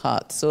that to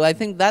heart. So I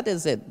think that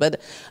is it. But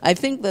I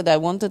think that I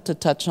wanted to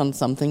touch on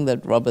something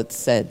that Robert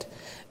said,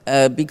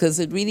 because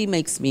it really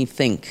makes me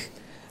think.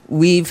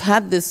 We've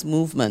had this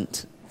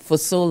movement for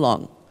so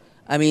long.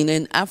 I mean,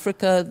 in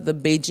Africa, the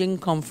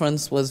Beijing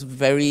conference was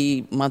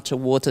very much a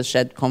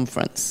watershed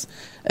conference.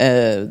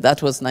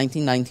 That was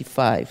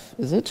 1995,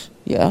 is it?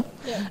 Yeah.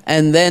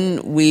 And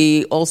then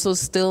we also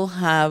still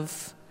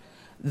have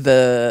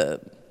the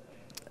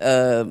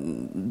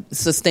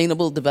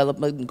Sustainable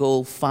Development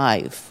Goal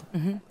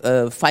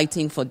 5,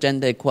 fighting for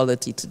gender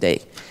equality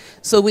today.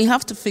 So we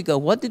have to figure,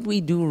 what did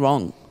we do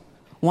wrong?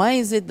 Why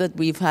is it that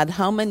we've had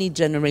how many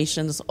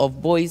generations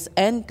of boys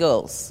and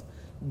girls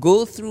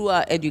go through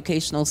our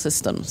educational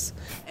systems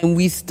and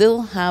we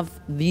still have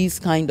these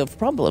kind of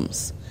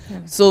problems?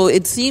 So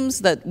it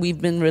seems that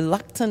we've been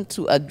reluctant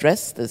to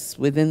address this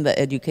within the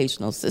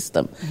educational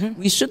system.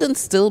 We shouldn't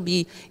still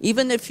be,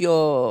 even if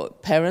your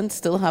parents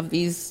still have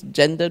these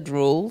gendered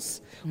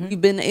roles,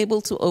 we've been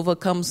able to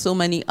overcome so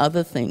many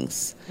other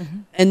things.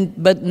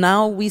 But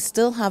now we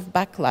still have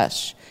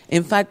backlash.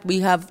 In fact, we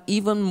have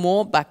even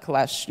more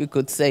backlash, you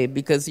could say,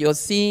 because you're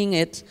seeing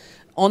it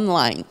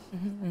online.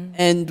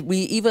 And we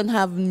even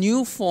have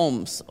new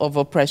forms of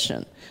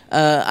oppression.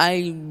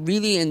 I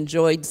really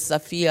enjoyed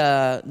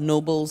Safia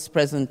Noble's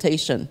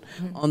presentation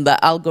on the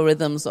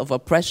algorithms of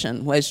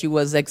oppression, where she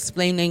was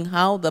explaining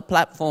how the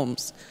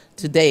platforms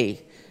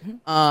today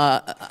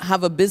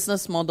have a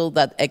business model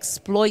that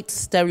exploits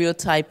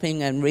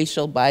stereotyping and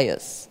racial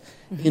bias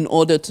in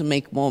order to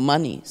make more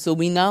money. So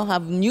we now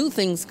have new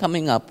things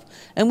coming up,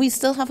 and we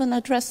still haven't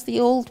addressed the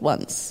old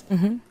ones.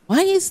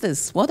 Why is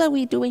this? What are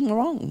we doing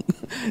wrong?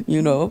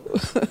 You know?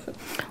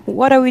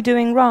 What are we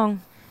doing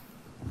wrong?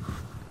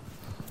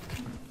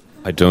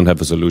 I don't have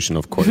a solution,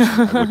 of course.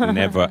 I would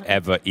never,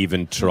 ever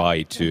even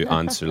try to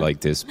answer like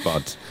this.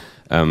 But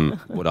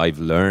what I've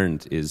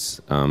learned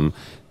is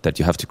that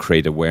you have to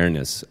create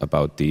awareness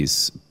about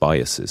these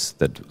biases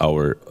that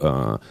our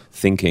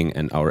thinking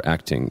and our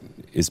acting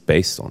is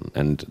based on.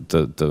 And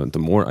the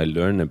more I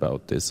learn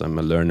about this, I'm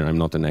a learner, I'm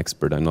not an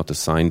expert, I'm not a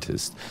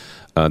scientist,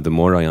 the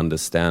more I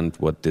understand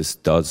what this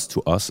does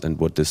to us and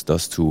what this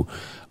does to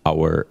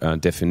our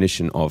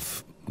definition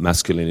of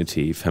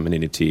masculinity,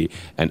 femininity,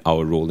 and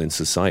our role in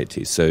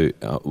society. So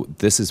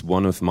this is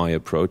one of my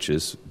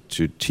approaches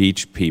to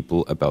teach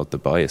people about the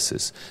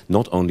biases,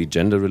 not only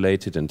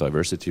gender-related and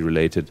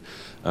diversity-related,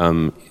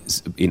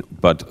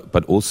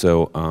 but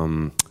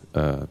also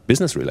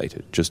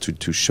business-related, just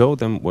to show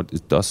them what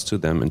it does to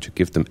them and to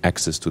give them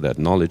access to that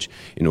knowledge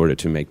in order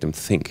to make them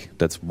think.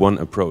 That's one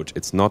approach.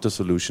 It's not a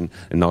solution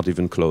and not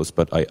even close,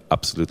 but I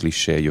absolutely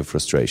share your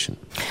frustration.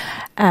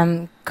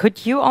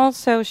 Could you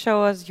also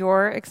show us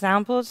your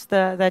examples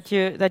that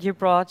you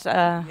brought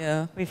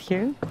with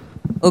you?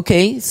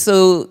 Okay,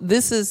 so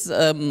this is...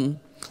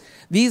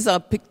 These are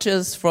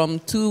pictures from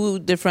two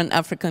different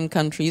African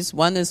countries.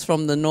 One is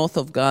from the north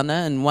of Ghana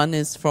and one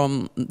is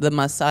from the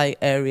Maasai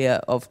area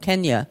of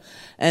Kenya.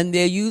 And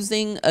they're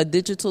using a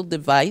digital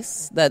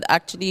device that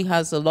actually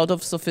has a lot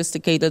of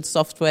sophisticated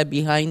software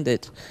behind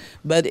it.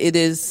 But it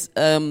is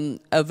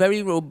a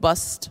very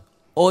robust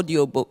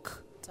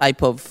audiobook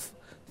type of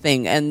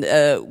thing. And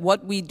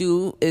what we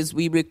do is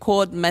we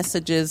record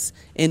messages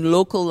in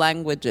local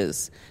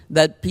languages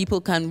that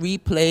people can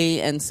replay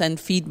and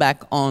send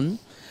feedback on.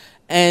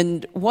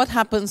 And what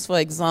happens, for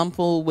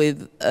example,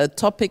 with a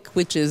topic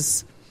which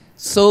is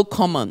so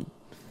common,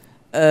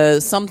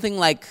 something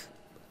like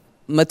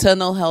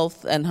maternal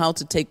health and how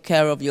to take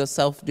care of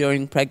yourself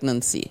during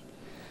pregnancy.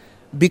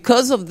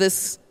 Because of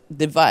this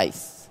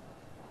device,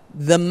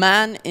 the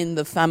man in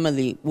the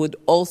family would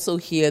also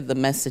hear the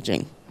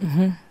messaging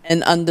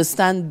and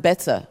understand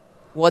better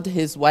what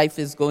his wife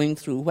is going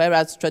through,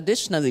 whereas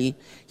traditionally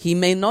he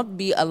may not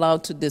be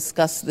allowed to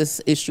discuss this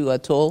issue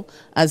at all,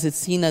 as it's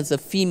seen as a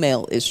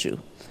female issue.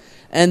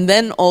 And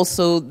then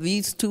also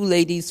these two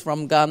ladies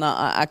from Ghana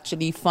are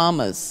actually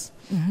farmers.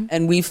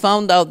 And we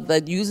found out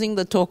that using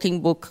the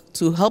talking book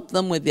to help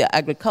them with their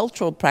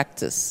agricultural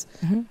practice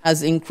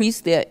has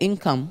increased their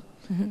income.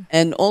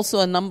 And also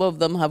a number of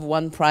them have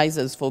won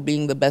prizes for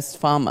being the best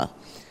farmer.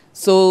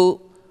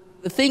 So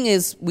the thing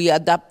is, we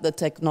adapt the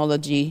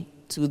technology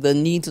to the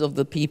needs of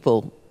the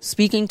people,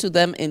 speaking to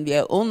them in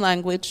their own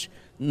language,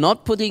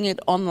 not putting it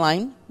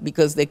online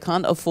because they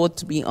can't afford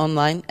to be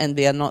online and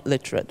they are not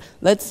literate.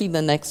 Let's see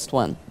the next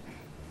one.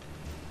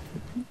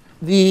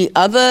 The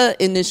other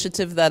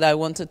initiative that I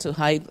wanted to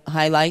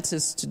highlight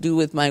is to do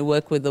with my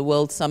work with the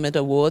World Summit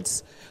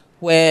Awards,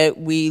 where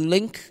we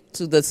link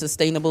to the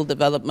Sustainable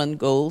Development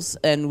Goals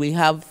and we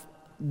have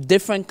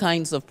different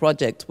kinds of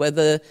projects,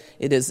 whether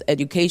it is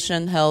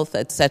education, health,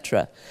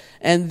 etc.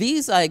 And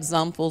these are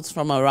examples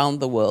from around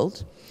the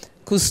world.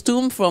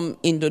 Kustum from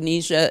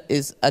Indonesia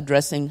is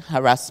addressing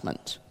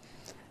harassment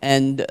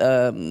and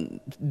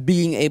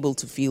being able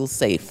to feel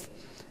safe.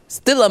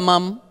 Still a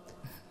mum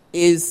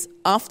is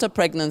after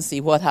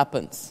pregnancy, what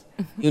happens?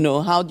 You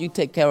know, how do you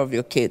take care of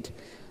your kid?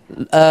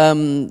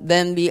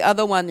 Then the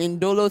other one,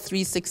 Indolo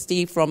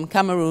 360 from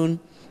Cameroon,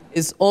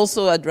 is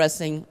also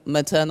addressing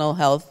maternal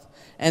health,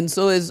 and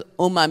so is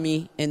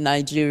Omami in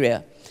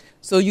Nigeria.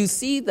 So you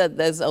see that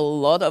there's a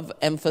lot of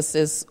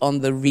emphasis on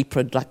the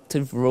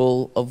reproductive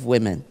role of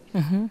women.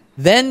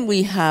 Then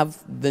we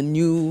have the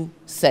new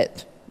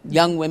set,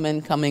 young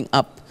women coming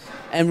up,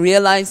 and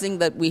realizing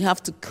that we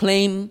have to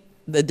claim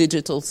the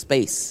digital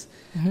space.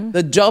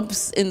 The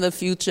jobs in the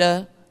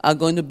future are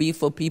going to be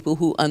for people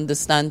who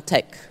understand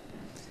tech.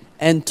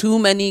 And too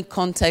many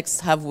contexts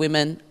have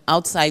women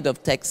outside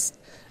of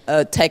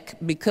tech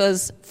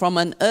because from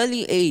an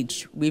early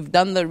age, we've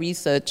done the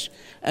research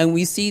and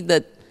we see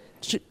that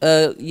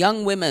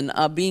young women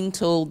are being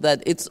told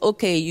that it's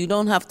okay, you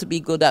don't have to be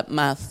good at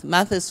math.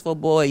 Math is for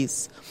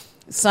boys.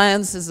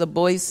 Science is a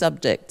boys'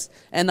 subject.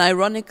 And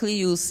ironically,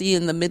 you'll see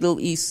in the Middle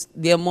East,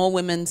 there are more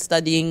women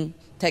studying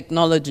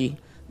technology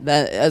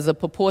as a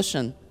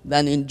proportion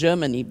than in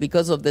Germany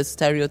because of this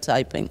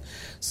stereotyping.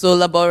 So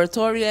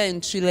Laboratoria in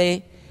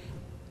Chile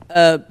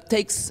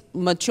takes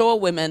mature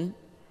women,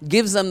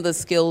 gives them the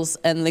skills,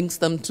 and links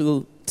them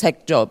to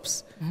tech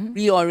jobs,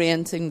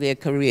 reorienting their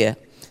career.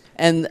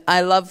 And I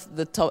love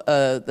the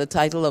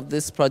title of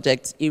this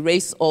project,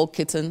 Erase All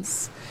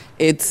Kittens.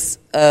 It's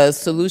a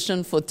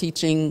solution for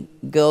teaching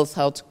girls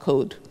how to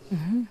code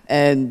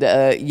and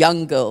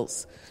young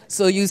girls.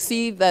 So you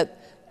see that,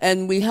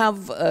 and we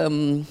have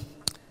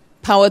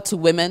Power to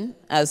Women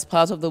as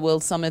part of the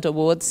World Summit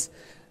Awards.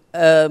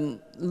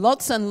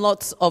 Lots and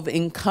lots of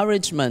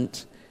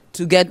encouragement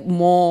to get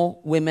more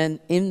women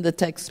in the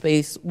tech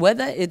space,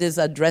 whether it is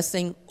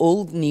addressing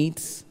old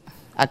needs,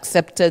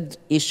 accepted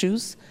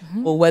issues,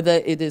 or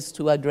whether it is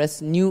to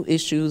address new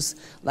issues,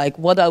 like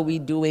what are we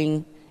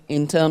doing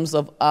in terms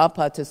of our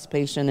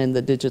participation in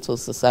the digital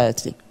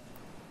society.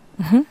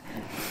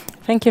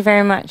 Thank you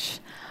very much.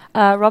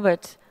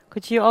 Robert,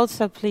 could you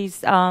also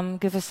please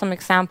give us some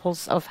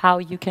examples of how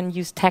you can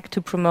use tech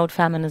to promote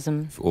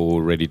feminism? I've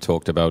already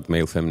talked about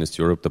Male Feminist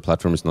Europe. The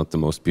platform is not the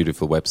most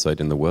beautiful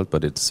website in the world,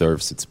 but it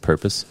serves its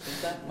purpose.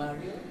 Is that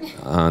Mario?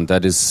 And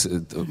that is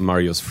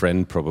Mario's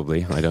friend,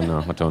 probably. I don't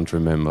know. I don't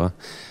remember.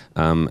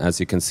 As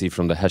you can see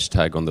from the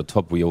hashtag on the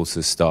top, we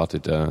also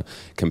started a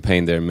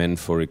campaign there, Men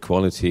for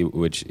Equality,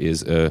 which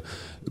is a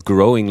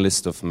growing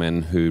list of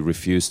men who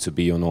refuse to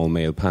be on all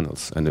male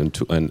panels and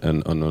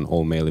on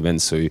all male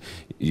events. So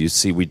you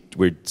see,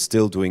 we're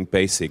still doing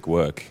basic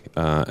work,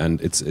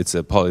 and it's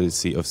a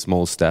policy of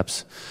small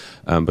steps.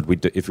 But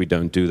if we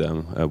don't do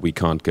them, we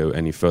can't go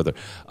any further.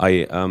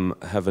 I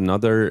have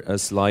another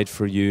slide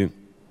for you.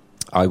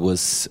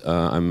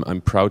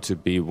 I'm proud to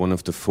be one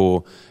of the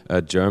 4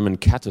 German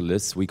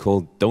catalysts.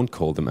 Don't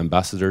call them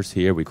ambassadors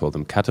here. We call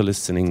them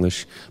catalysts in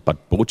English,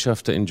 but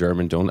Botschafter in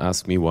German. Don't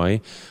ask me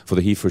why. For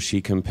the He for She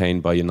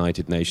campaign by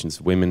United Nations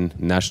Women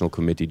National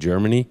Committee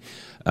Germany.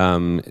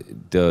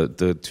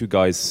 The 2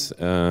 guys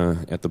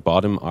at the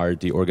bottom are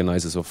the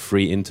organizers of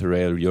Free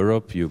Interrail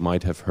Europe. You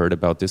might have heard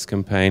about this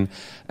campaign.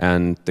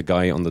 And the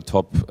guy on the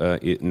top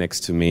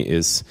next to me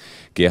is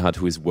Gerhard,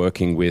 who is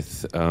working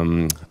with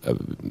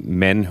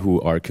men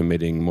who are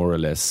committing more or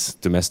less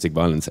domestic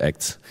violence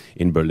acts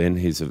in Berlin.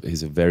 He's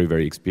a very,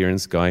 very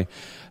experienced guy.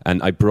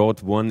 And I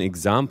brought one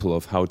example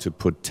of how to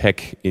put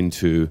tech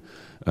into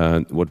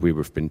what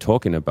we've been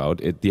talking about.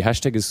 The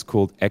hashtag is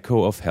called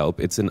Echo of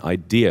Help. It's an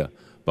idea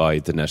by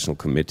the National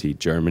Committee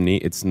Germany.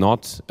 It's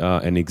not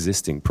an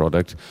existing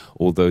product,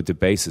 although the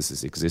basis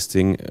is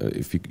existing.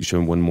 If you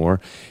show one more.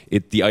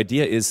 The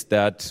idea is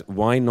that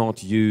why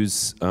not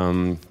use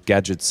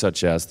gadgets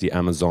such as the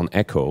Amazon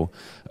Echo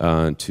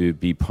to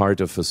be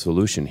part of a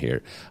solution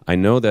here. I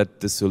know that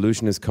the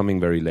solution is coming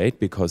very late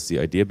because the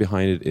idea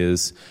behind it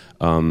is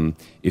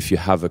if you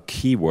have a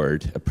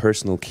keyword, a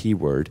personal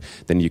keyword,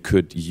 then you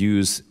could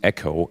use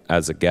Echo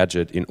as a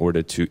gadget in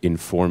order to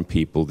inform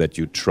people that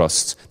you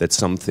trust that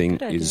something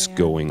is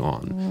going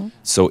on. Mm-hmm.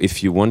 So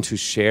if you want to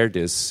share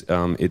this,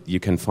 you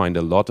can find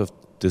a lot of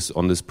this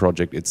on this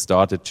project. It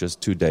started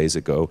just 2 days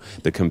ago,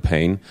 the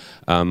campaign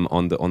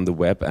on the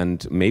web,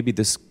 and maybe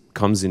this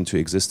comes into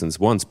existence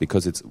once,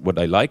 because it's what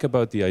I like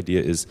about the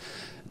idea is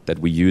that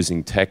we're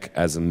using tech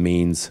as a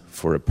means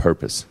for a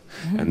purpose.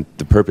 Mm-hmm. And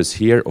the purpose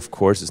here, of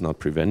course, is not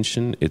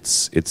prevention,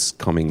 it's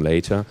coming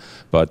later,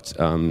 but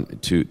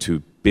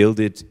to build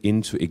it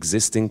into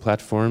existing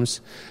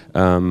platforms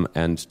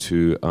and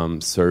to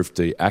serve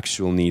the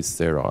actual needs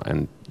there are.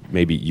 And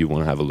maybe you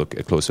want to have a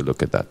closer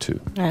look at that too.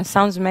 Yeah,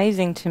 sounds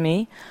amazing to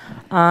me.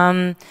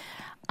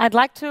 I'd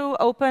like to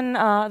open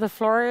the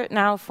floor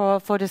now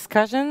for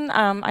discussion.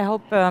 I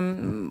hope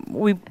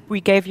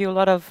we gave you a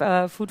lot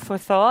of food for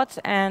thought.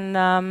 And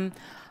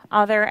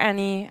are there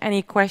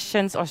any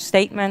questions or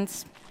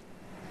statements?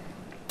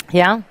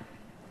 Yeah?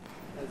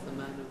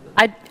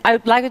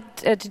 I'd like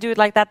to do it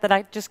like that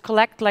I just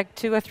collect like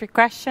 2 or 3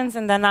 questions,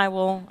 and then I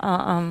will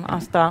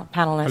ask the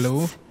panelists.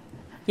 Hello.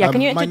 Yeah,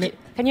 can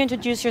you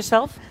introduce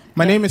yourself?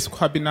 My name is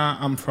Kwabina.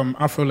 I'm from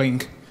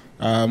AfroLink.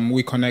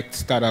 We connect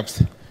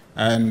startups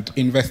and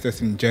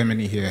investors in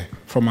Germany here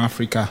from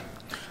Africa.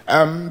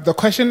 The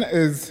question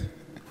is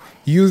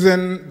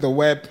using the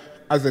web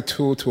as a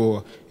tool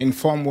to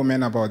inform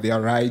women about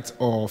their rights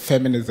or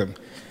feminism.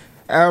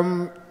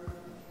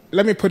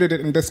 Let me put it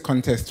in this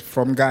context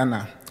from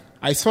Ghana.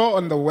 I saw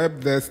on the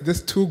web there's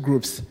these 2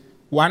 groups,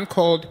 one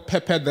called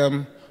Pepper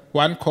Them,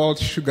 one called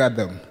Sugar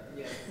Them.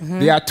 Mm-hmm.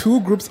 There are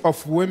 2 groups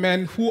of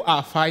women who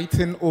are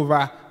fighting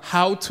over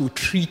how to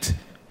treat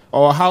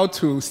or how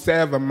to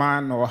serve a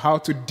man or how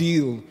to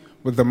deal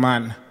with the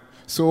man.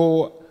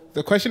 So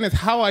the question is,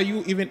 how are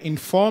you even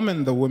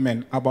informing the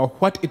women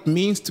about what it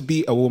means to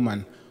be a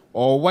woman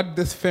or what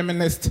this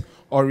feminist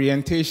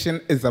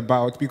orientation is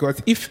about? Because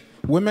if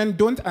women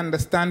don't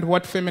understand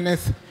what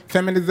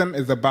feminism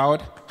is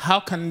about, how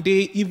can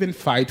they even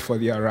fight for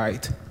their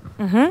right?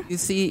 Mm-hmm. You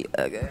see,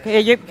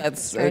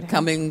 that's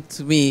coming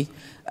to me.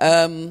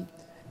 The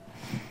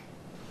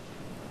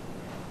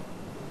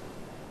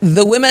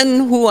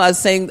women who are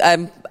saying,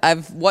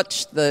 I've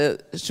watched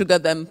the Sugar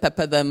Them,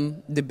 Pepper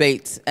Them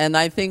debate, and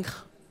I think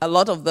a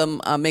lot of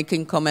them are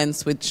making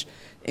comments which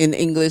in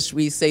English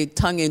we say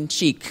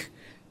tongue-in-cheek.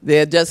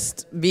 They're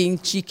just being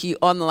cheeky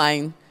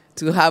online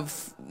to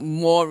have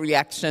more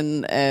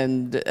reaction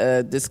and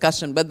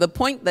discussion. But the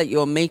point that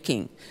you're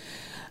making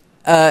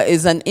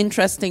is an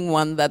interesting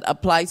one that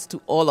applies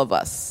to all of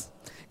us.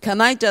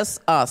 Can I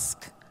just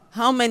ask,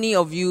 how many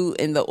of you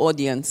in the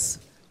audience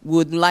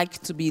would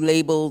like to be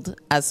labeled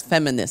as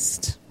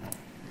feminist?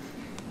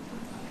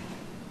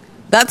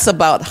 That's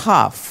about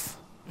half.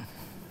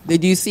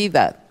 Did you see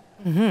that?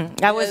 Mm-hmm.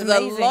 That was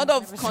amazing. There's a lot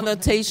of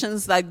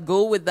connotations that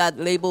go with that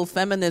label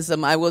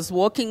feminism. I was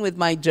walking with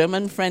my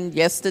German friend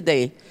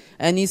yesterday,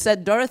 and he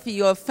said, Dorothy,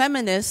 you're a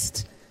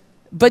feminist,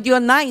 but you're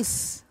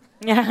nice.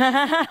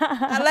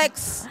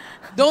 Alex,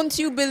 don't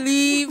you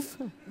believe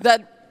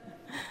that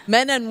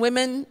men and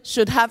women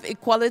should have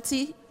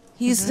equality?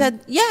 He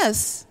said,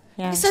 yes.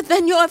 Yeah. He said,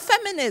 then you're a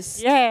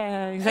feminist.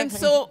 Yeah, exactly. And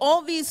so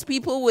all these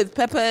people with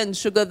Pepper and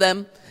Sugar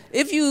Them,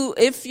 if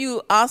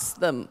you ask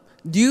them,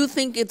 do you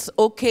think it's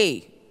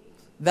okay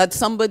that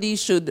somebody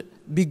should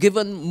be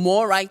given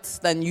more rights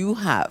than you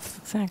have?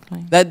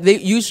 Exactly. That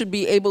you should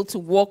be able to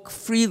walk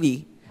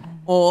freely,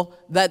 or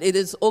that it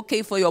is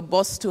okay for your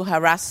boss to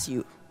harass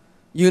you,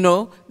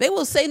 they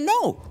will say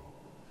no.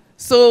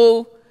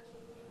 So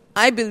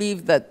I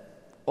believe that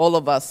all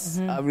of us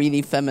are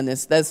really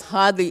feminists. There's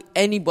hardly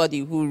anybody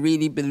who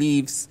really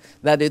believes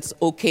that it's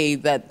okay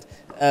that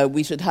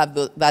we should have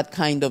that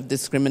kind of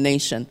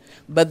discrimination.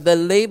 But the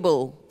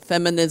label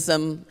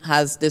feminism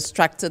has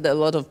distracted a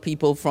lot of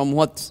people from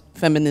what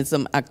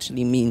feminism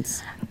actually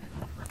means.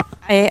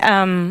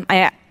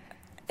 I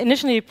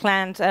initially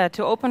planned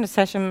to open the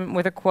session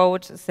with a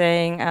quote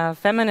saying,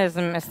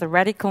 feminism is the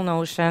radical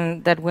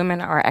notion that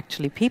women are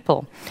actually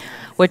people,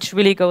 which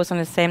really goes in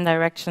the same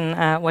direction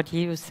what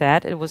you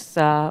said. It was,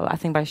 I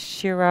think, by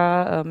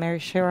Mary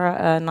Shearer,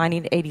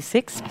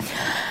 1986,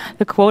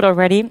 the quote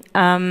already.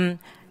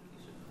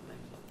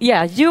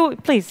 Yeah, you,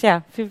 please,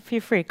 feel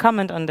free,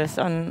 comment on this,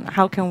 on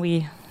how can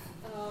we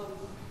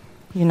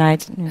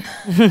unite. Yeah.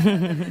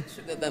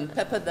 Sugar them,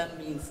 pepper them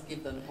means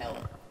give them hell.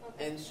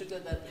 And sugar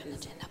them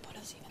is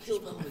kill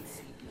them with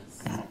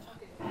sweetness.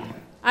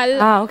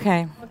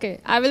 Okay. Okay,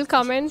 I will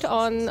comment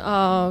on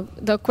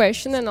the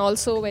question and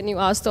also when you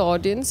ask the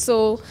audience.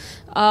 So,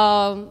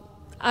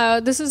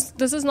 this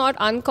is not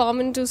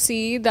uncommon to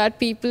see that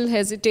people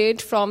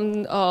hesitate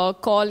from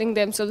calling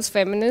themselves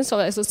feminists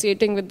or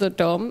associating with the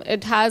term.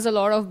 It has a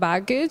lot of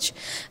baggage,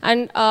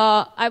 and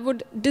I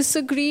would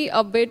disagree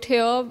a bit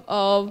here.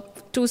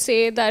 to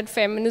say that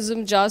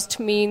feminism just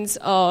means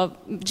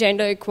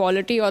gender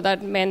equality or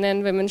that men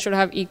and women should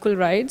have equal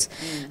rights.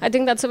 I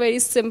think that's a very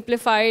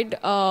simplified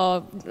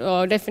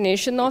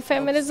definition of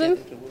feminism.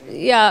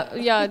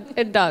 Yeah,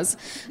 it does.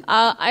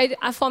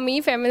 For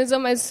me,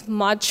 feminism is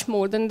much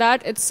more than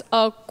that. It's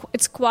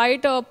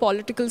quite a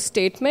political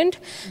statement,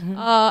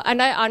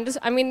 and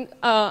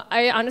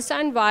I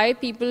understand why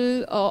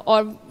people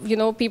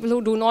people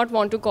who do not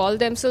want to call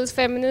themselves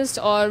feminists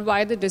or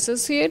why they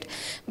dissociate.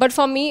 But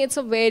for me, it's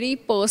a very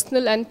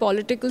personal and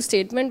political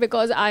statement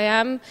because I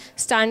am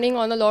standing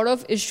on a lot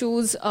of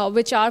issues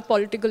which are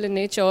political in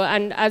nature,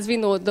 and as we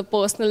know, the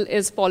personal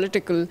is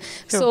political.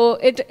 Sure. So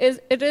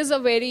it is a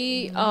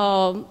very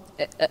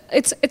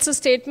it's a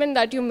statement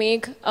that you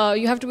make.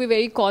 You have to be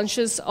very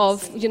conscious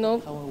of,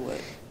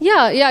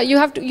 Yeah,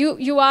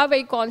 you are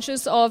very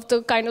conscious of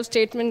the kind of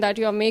statement that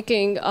you are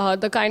making,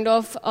 the kind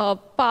of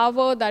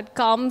power that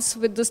comes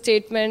with the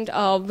statement,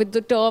 with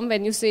the term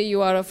when you say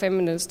you are a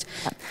feminist.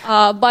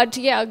 But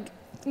yeah,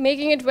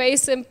 making it very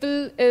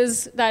simple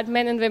is that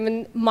men and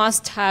women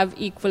must have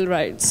equal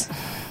rights.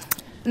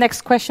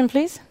 Next question,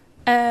 please.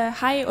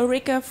 Hi,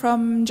 Ulrike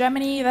from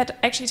Germany. That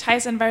actually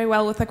ties in very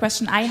well with the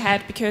question I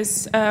had,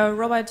 because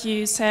Robert,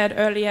 you said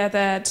earlier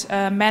that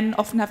men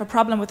often have a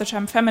problem with the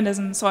term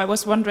feminism. So I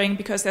was wondering,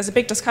 because there's a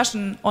big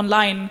discussion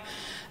online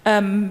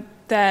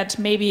that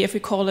maybe if we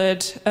call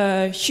it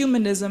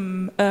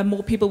humanism,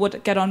 more people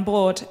would get on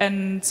board.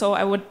 And so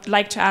I would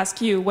like to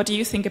ask you, what do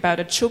you think about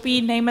it? Should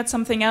we name it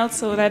something else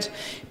so that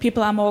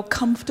people are more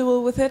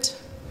comfortable with it?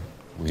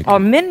 Or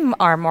men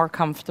are more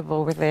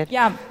comfortable with it.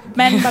 Yeah,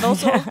 men, but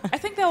also I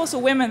think there are also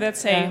women that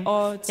say,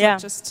 "Oh, it's not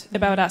just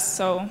about us."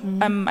 So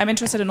I'm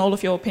interested in all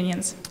of your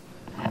opinions.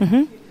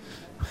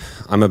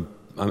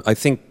 I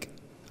think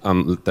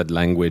that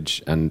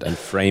language and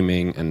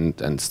framing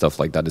and stuff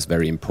like that is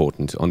very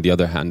important. On the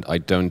other hand, I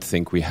don't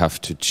think we have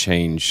to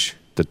change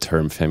the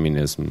term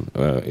feminism.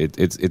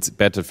 It's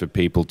better for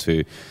people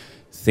to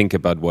think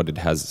about what it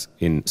has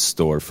in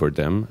store for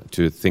them,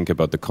 to think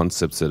about the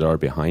concepts that are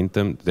behind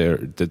them.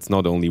 That's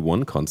not only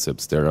one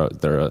concept. There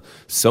are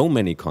so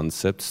many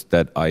concepts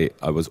that I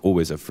was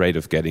always afraid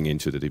of getting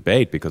into the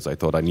debate because I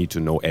thought I need to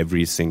know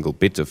every single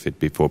bit of it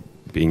before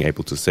being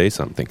able to say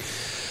something.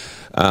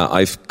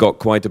 I've got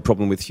quite a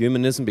problem with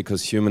humanism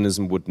because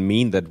humanism would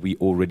mean that we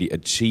already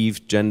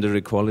achieved gender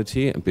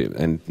equality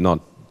and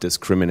not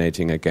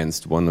discriminating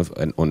against one of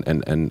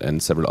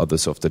and several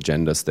others of the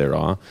genders there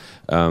are.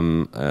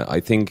 I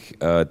think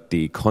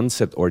the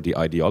concept or the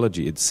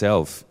ideology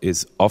itself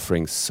is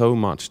offering so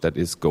much that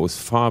it goes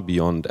far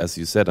beyond, as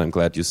you said, I'm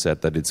glad you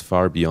said that it's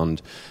far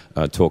beyond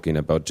talking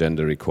about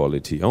gender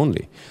equality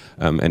only.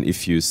 And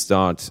if you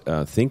start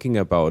thinking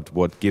about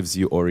what gives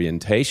you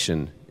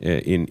orientation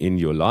in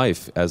your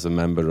life as a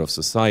member of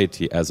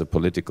society, as a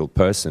political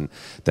person,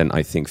 then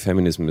I think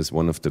feminism is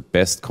one of the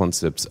best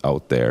concepts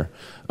out there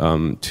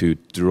to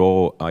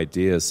draw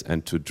ideas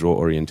and to draw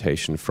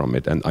orientation from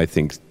it. And I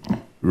think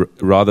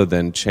rather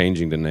than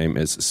changing the name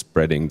is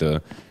spreading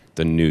the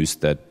news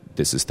that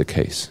this is the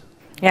case.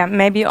 Yeah,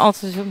 maybe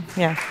also,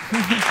 yeah.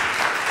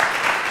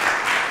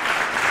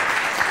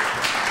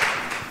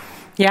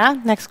 Yeah,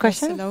 next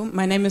question. Yes, hello,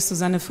 my name is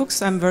Susanne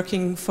Fuchs. I'm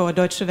working for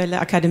Deutsche Welle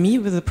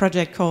Akademie with a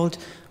project called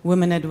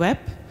Women at Web,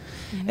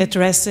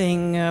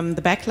 addressing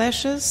the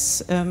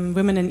backlashes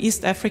women in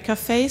East Africa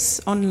face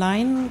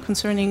online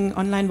concerning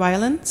online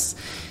violence.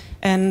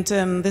 And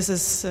this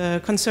is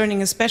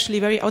concerning especially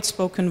very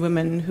outspoken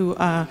women who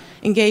are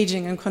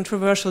engaging in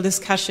controversial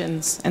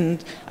discussions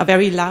and are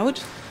very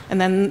loud.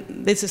 And then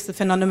this is the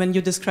phenomenon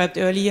you described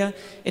earlier.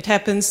 It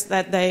happens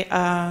that they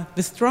are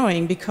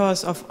withdrawing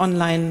because of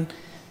online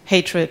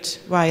hatred,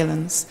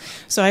 violence.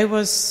 So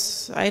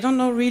I don't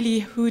know really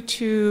who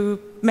to,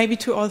 maybe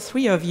to all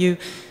three of you,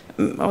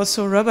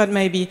 also Robert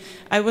maybe,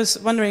 I was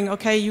wondering,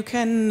 okay, you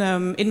can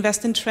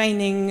invest in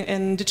training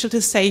and digital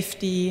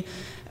safety,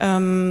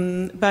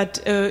 but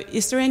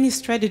is there any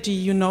strategy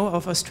you know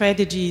of, or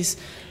strategies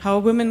how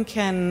women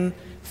can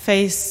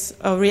face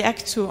or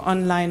react to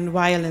online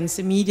violence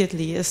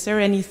immediately? Is there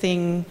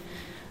anything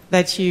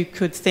that you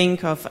could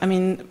think of? I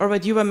mean,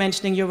 Robert, you were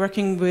mentioning you're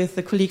working with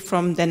a colleague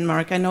from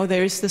Denmark. I know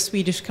there is the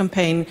Swedish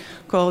campaign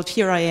called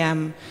Here I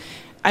Am.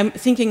 I'm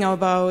thinking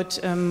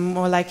about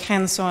more like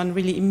hands-on,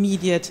 really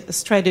immediate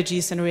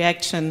strategies in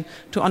reaction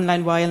to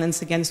online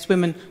violence against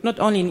women, not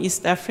only in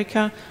East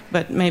Africa,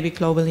 but maybe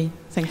globally.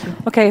 Thank you.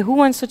 Okay, who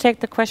wants to take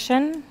the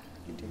question?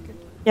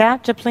 Yeah,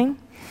 Japleen?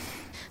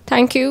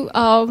 Thank you.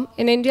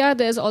 In India,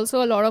 there's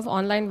also a lot of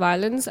online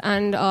violence,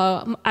 and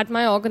at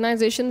my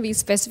organization, we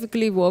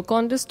specifically work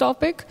on this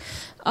topic.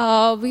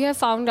 we have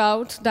found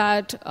out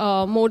that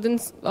more than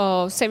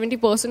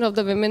 70% of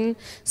the women,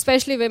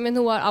 especially women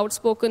who are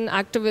outspoken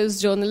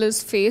activists,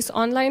 journalists, face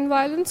online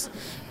violence.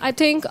 I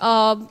think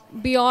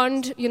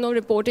beyond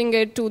reporting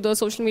it to the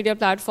social media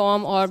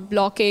platform or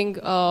blocking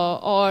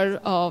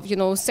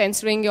or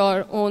censoring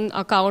your own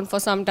account for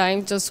some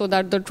time just so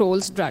that the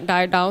trolls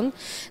die down,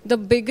 the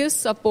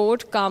biggest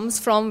support comes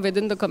from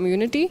within the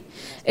community.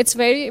 It's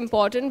very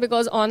important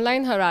because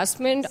online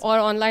harassment or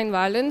online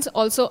violence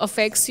also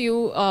affects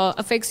you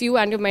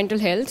and your mental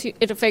health.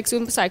 It affects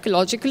you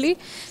psychologically.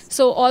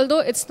 So although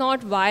it's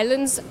not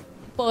violence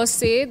per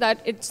se,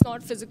 that it's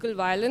not physical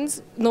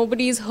violence,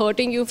 nobody is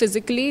hurting you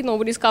physically,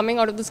 nobody's coming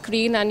out of the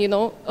screen and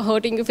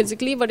hurting you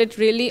physically, but it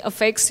really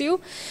affects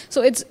you.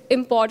 So it's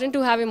important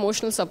to have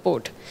emotional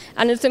support,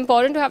 and it's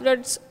important to have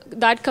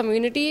that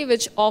community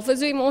which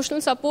offers you emotional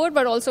support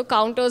but also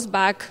counters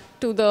back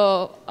to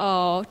the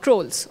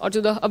trolls or to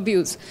the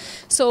abuse.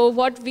 So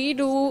what we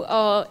do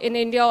in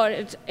India or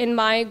in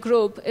my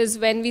group is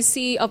when we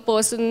see a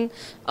person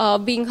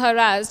being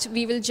harassed,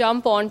 we will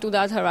jump on to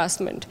that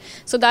harassment.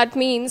 So that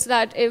means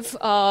that if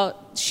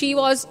she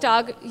was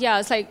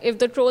if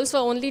the trolls were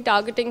only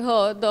targeting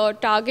her, the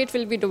target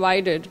will be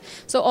divided.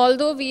 So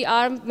although we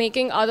are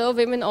making other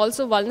women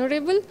also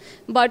vulnerable,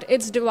 but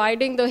it's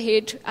dividing the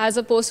hate as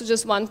opposed to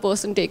just one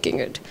person taking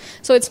it.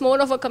 So it's more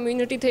of a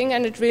community thing,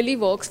 and it really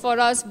works for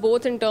us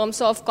both in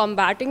terms of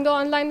combating the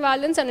online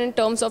violence and in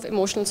terms of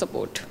emotional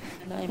support.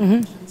 Can I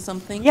mention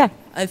something? Yeah.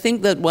 I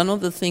think that one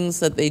of the things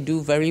that they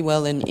do very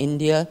well in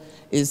India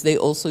is they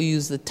also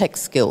use the tech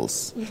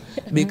skills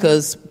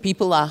because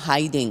people are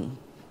hiding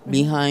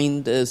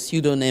behind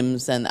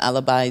pseudonyms and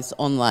alibis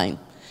online.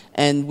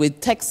 And with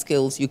tech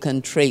skills, you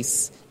can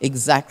trace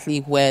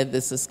exactly where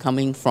this is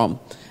coming from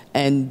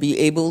and be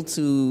able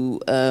to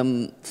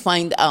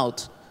find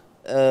out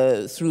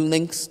through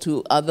links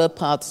to other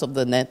parts of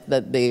the net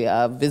that they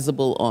are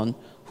visible on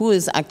who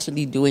is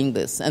actually doing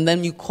this. And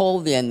then you call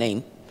their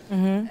name,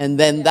 and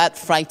then that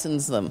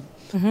frightens them.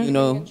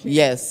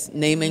 Yes,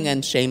 naming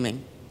and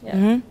shaming.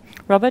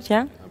 Robert,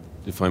 yeah?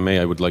 If I may,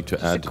 I would like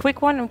to add a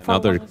quick one.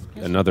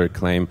 Another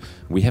claim.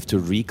 We have to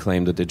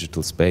reclaim the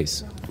digital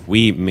space.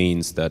 We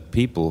means that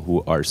people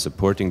who are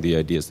supporting the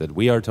ideas that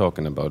we are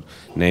talking about,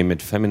 name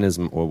it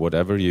feminism or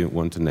whatever you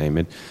want to name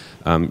it,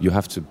 you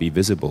have to be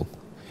visible.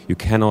 You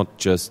cannot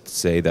just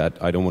say that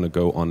I don't want to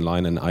go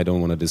online and I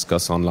don't want to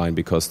discuss online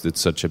because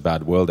it's such a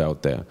bad world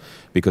out there.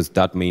 Because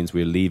that means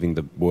we're leaving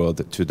the world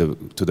to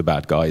the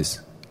bad guys,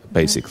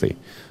 basically.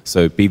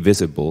 So be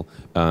visible,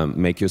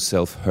 make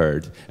yourself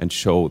heard, and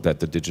show that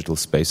the digital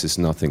space is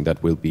nothing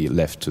that will be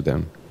left to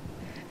them.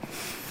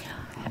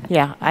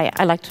 Yeah,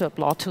 I like to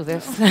applaud to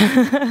this.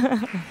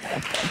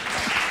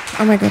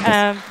 Oh my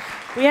goodness.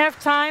 We have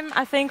time,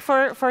 I think,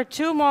 for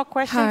two more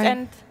questions. Hi.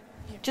 And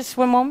just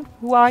one moment.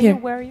 Who are you?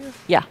 Where are you?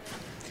 Yeah.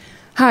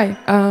 Hi,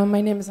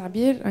 my name is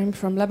Abir. I'm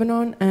from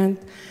Lebanon, and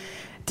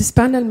this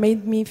panel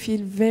made me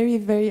feel very,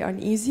 very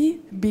uneasy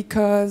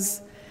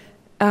because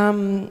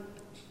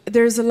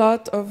there's a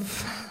lot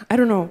of,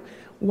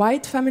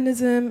 white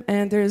feminism,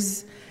 and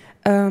there's,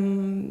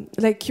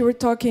 like you were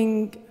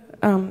talking,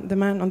 the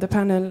man on the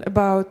panel,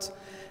 about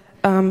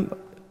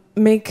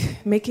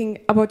making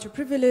about your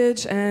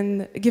privilege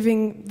and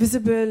giving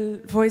visible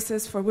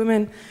voices for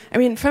women. I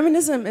mean,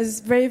 feminism is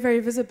very, very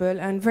visible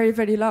and very,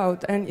 very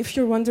loud. And if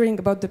you're wondering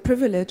about the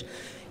privilege,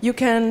 you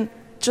can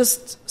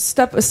just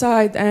step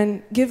aside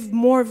and give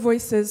more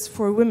voices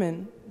for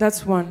women.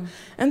 That's one.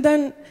 And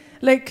then,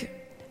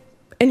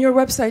 in your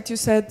website, you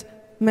said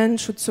men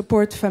should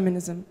support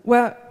feminism.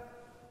 Well,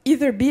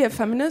 either be a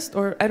feminist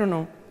or, I don't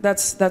know,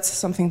 that's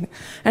something.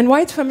 And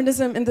white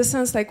feminism, in the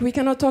sense, we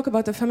cannot talk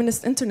about a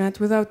feminist internet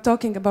without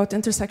talking about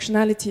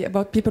intersectionality,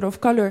 about people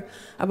of color,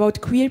 about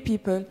queer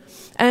people.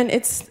 And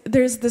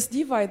there's this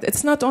divide.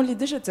 It's not only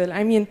digital.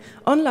 I mean,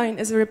 online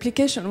is a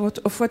replication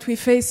of what we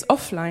face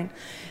offline.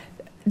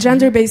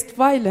 Gender-based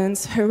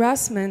violence,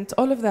 harassment,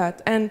 all of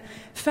that. And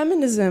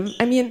feminism,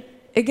 I mean,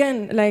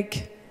 again,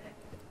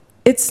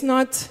 it's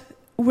not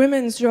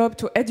women's job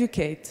to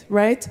educate,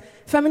 right?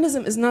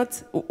 Feminism is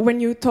not, when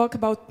you talk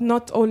about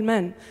not all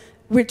men,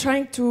 we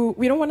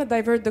don't want to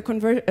divert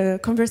the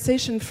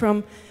conversation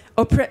from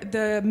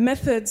the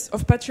methods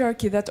of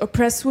patriarchy that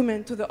oppress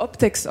women to the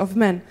optics of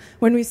men.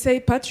 When we say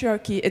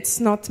patriarchy, it's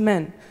not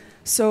men.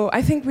 So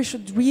I think we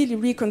should really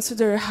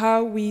reconsider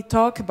how we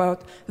talk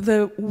about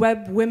the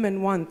web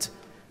women want,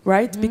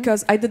 right?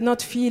 Because I did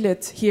not feel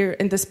it here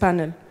in this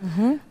panel.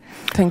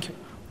 Thank you.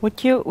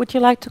 Would you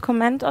like to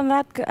comment on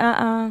that,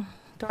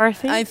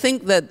 Dorothy? I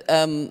think that,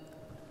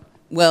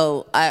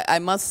 I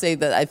must say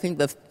that I think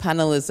the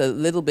panel is a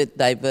little bit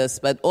diverse,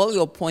 but all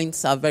your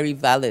points are very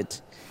valid.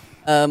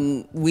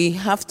 We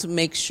have to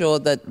make sure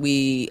that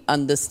we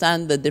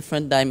understand the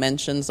different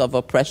dimensions of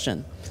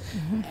oppression.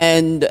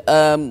 And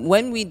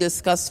when we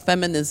discuss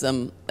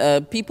feminism,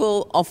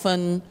 people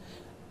often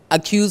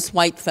accuse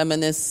white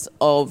feminists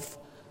of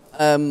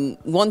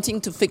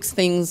wanting to fix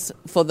things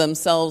for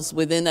themselves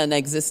within an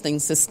existing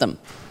system.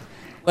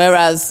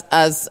 Whereas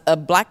as a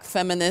black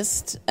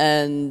feminist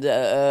and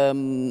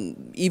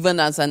even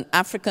as an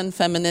African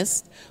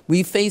feminist,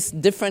 we face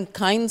different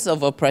kinds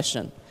of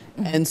oppression.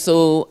 And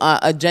so our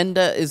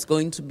agenda is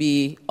going to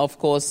be, of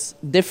course,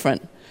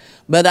 different.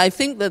 But I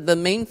think that the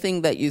main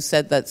thing that you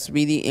said that's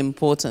really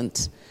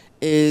important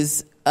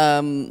is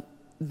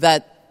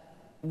that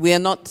we are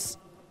not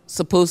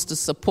supposed to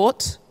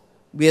support,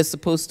 we are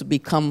supposed to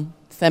become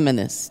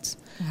feminists.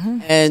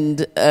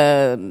 And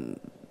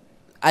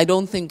I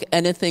don't think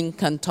anything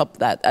can top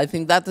that. I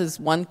think that is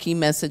one key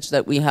message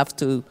that we have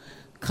to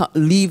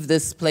leave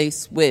this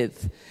place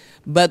with.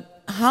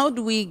 But how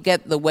do we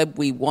get the web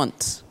we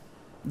want?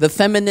 The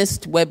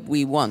feminist web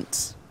we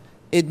want?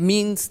 It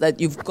means that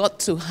you've got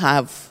to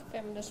have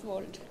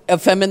a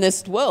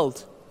feminist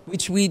world,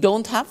 which we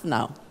don't have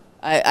now.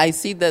 I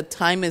see that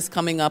time is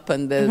coming up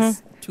and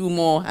there's two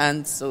more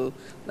hands, so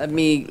let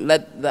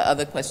the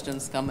other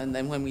questions come, and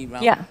then when we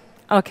round up.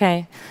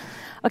 Okay.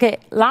 Okay,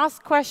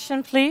 last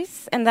question,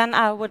 please, and then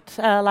I would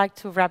like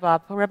to wrap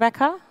up.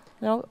 Rebecca?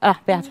 No?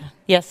 Beate.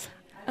 Yes.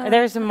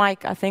 There's a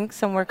mic, I think,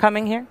 somewhere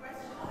coming here.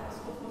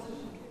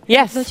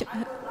 Yes.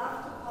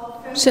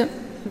 Sure.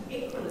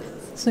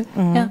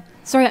 Yeah.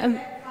 Sorry.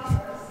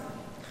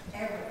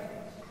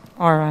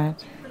 All right.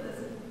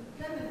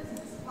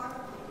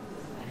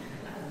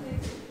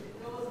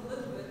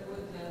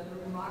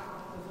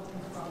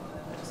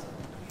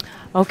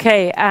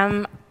 Okay.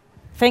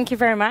 Thank you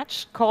very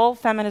much. Call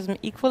feminism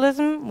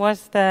equalism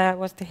was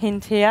the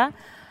hint here.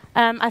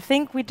 I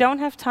think we don't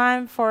have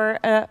time for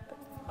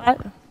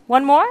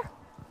one more.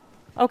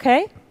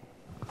 Okay.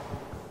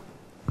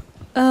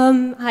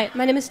 Hi,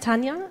 my name is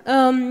Tanya.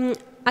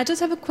 I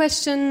just have a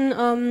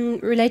question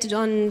related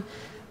on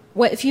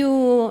if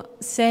you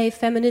say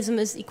feminism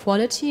is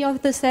equality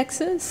of the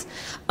sexes,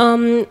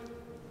 and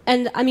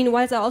I mean,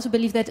 whilst I also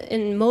believe that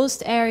in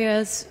most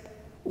areas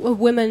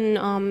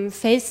women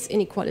face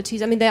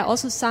inequalities. I mean, there are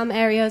also some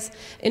areas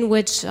in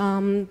which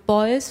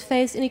boys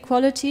face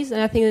inequalities,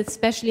 and I think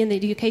especially in the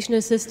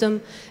educational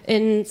system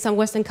in some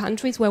Western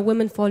countries where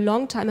women for a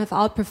long time have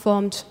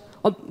outperformed,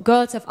 or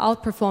girls have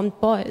outperformed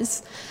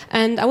boys.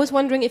 And I was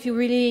wondering if you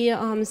really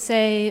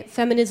say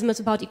feminism is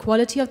about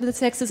equality of the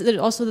sexes, is it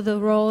also the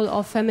role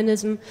of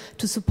feminism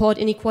to support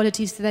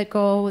inequalities that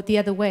go the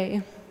other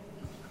way?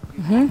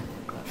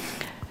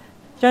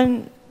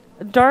 John,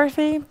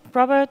 Dorothy,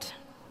 Robert?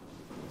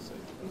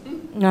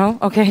 No?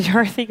 Okay,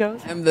 Dorothy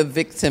goes. I'm the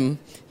victim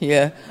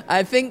here.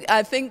 I think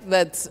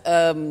that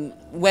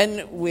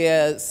when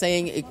we're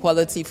saying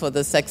equality for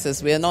the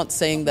sexes, we're not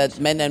saying that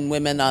men and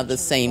women are the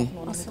same.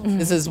 Awesome.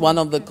 This is one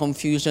of the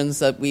confusions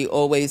that we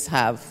always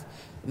have,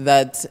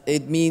 that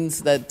it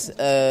means that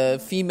a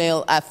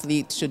female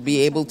athlete should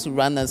be able to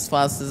run as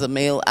fast as a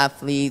male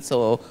athlete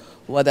or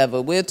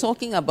whatever. We're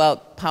talking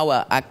about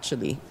power,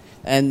 actually.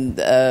 And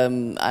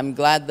I'm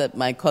glad that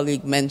my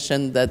colleague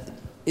mentioned that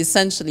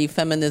essentially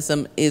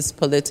feminism is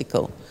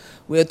political.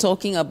 We're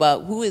talking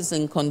about who is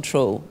in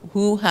control,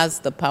 who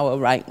has the power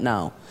right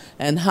now,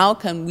 and how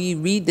can we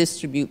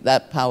redistribute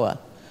that power.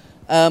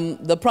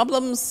 The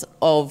problems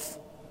of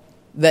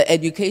the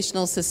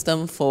educational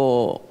system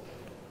for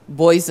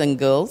boys and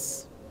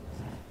girls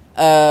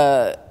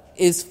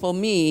is, for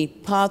me,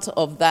 part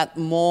of that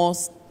more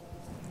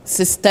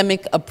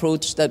systemic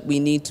approach that we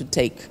need to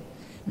take.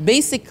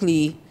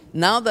 Basically,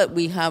 now that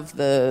we have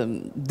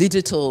the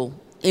digital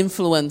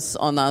influence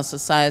on our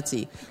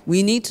society,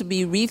 we need to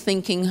be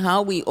rethinking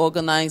how we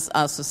organize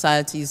our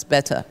societies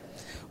better.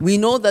 We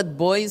know that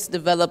boys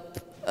develop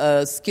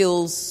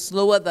skills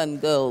slower than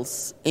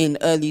girls in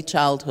early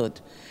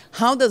childhood.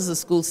 How does the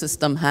school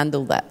system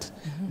handle that?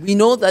 We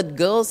know that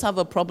girls have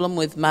a problem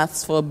with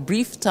maths for a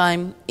brief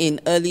time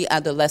in early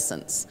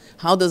adolescence.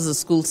 How does the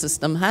school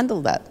system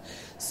handle that?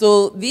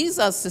 So these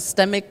are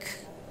systemic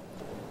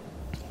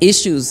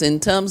issues in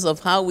terms of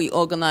how we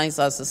organize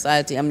our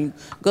society. I'm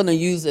going to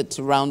use it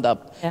to round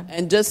up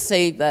and just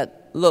say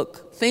that,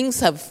 look, things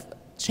have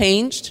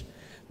changed,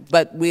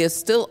 but we are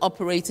still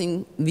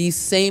operating these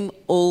same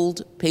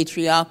old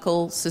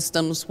patriarchal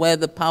systems where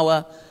the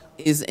power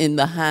is in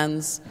the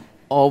hands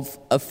of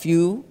a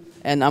few,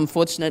 and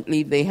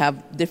unfortunately they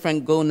have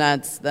different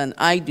gonads than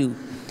I do.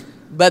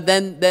 But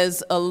then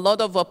there's a lot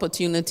of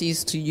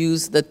opportunities to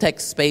use the tech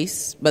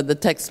space, but the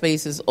tech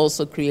space is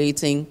also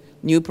creating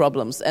new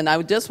problems. And I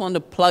would just want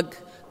to plug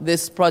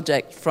this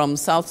project from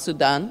South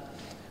Sudan,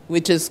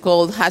 which is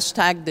called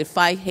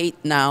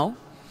 #DefyHateNow.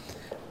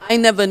 I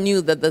never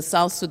knew that the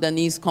South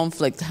Sudanese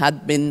conflict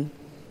had been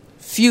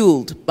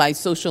fueled by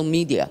social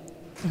media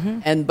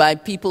and by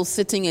people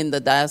sitting in the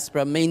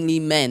diaspora, mainly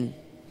men,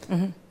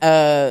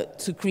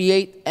 to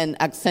create and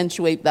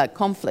accentuate that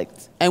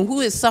conflict. And who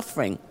is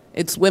suffering?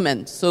 It's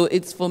women. So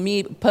it's, for me,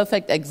 a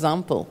perfect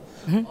example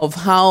of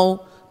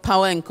how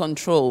power and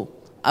control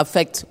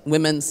affect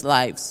women's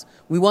lives.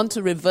 We want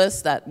to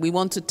reverse that. We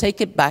want to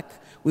take it back.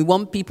 We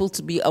want people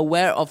to be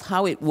aware of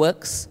how it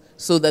works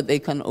so that they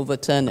can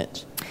overturn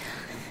it.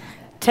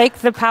 Take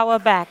the power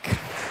back.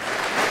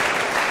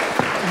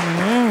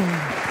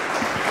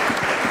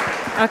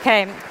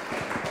 Okay.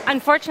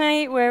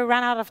 Unfortunately, we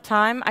ran out of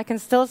time. I can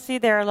still see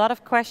there are a lot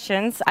of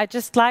questions. I'd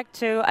just like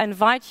to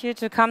invite you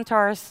to come to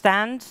our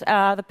stand.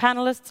 The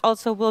panelists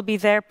also will be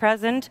there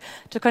present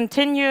to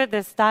continue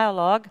this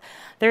dialogue.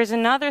 There's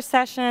another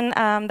session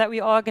that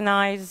we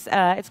organize.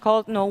 It's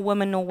called No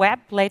Women, No Web,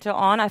 later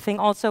on, I think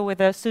also with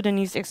the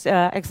Sudanese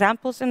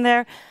examples in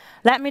there.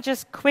 Let me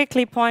just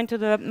quickly point to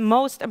the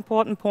most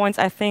important points,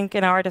 I think,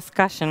 in our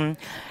discussion.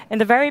 In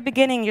the very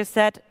beginning, you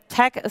said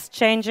tech is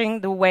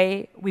changing the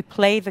way we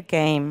play the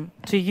game,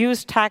 to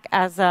use tech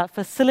as a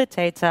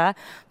facilitator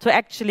to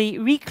actually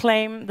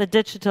reclaim the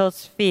digital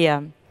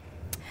sphere.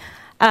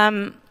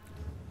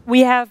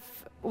 We have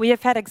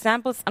had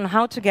examples on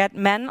how to get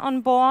men on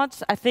board.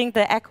 I think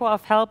the echo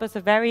of help is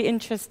a very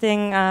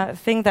interesting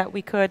thing that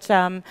we could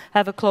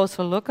have a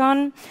closer look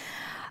on.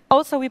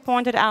 Also, we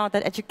pointed out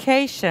that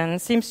education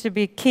seems to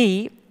be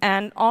key,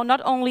 and not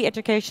only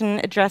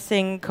education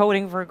addressing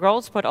coding for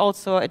girls, but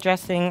also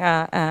addressing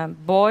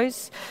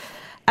boys.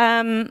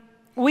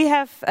 We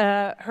have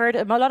heard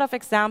a lot of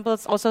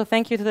examples. Also,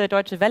 thank you to the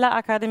Deutsche Welle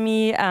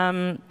Academy.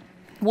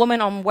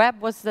 Women on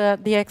Web was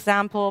the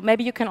example.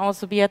 Maybe you can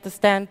also be at the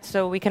stand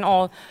so we can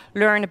all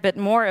learn a bit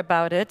more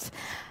about it.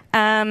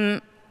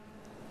 And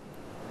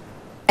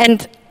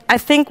I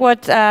think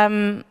what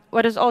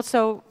is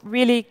also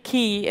really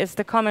key is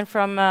the comment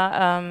from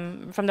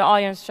the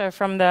audience,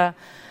 from the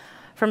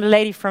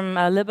lady from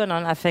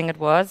Lebanon, I think it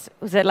was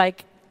that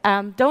like,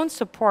 don't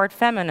support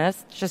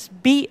feminists,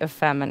 just be a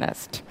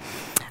feminist.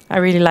 I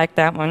really like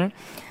that one.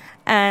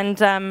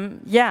 And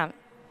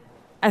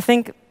I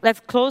think let's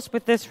close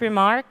with this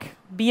remark.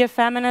 Be a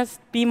feminist,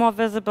 be more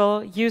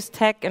visible, use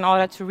tech in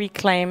order to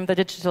reclaim the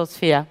digital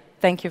sphere.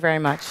 Thank you very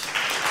much.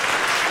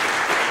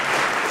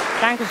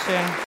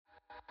 Dankeschön.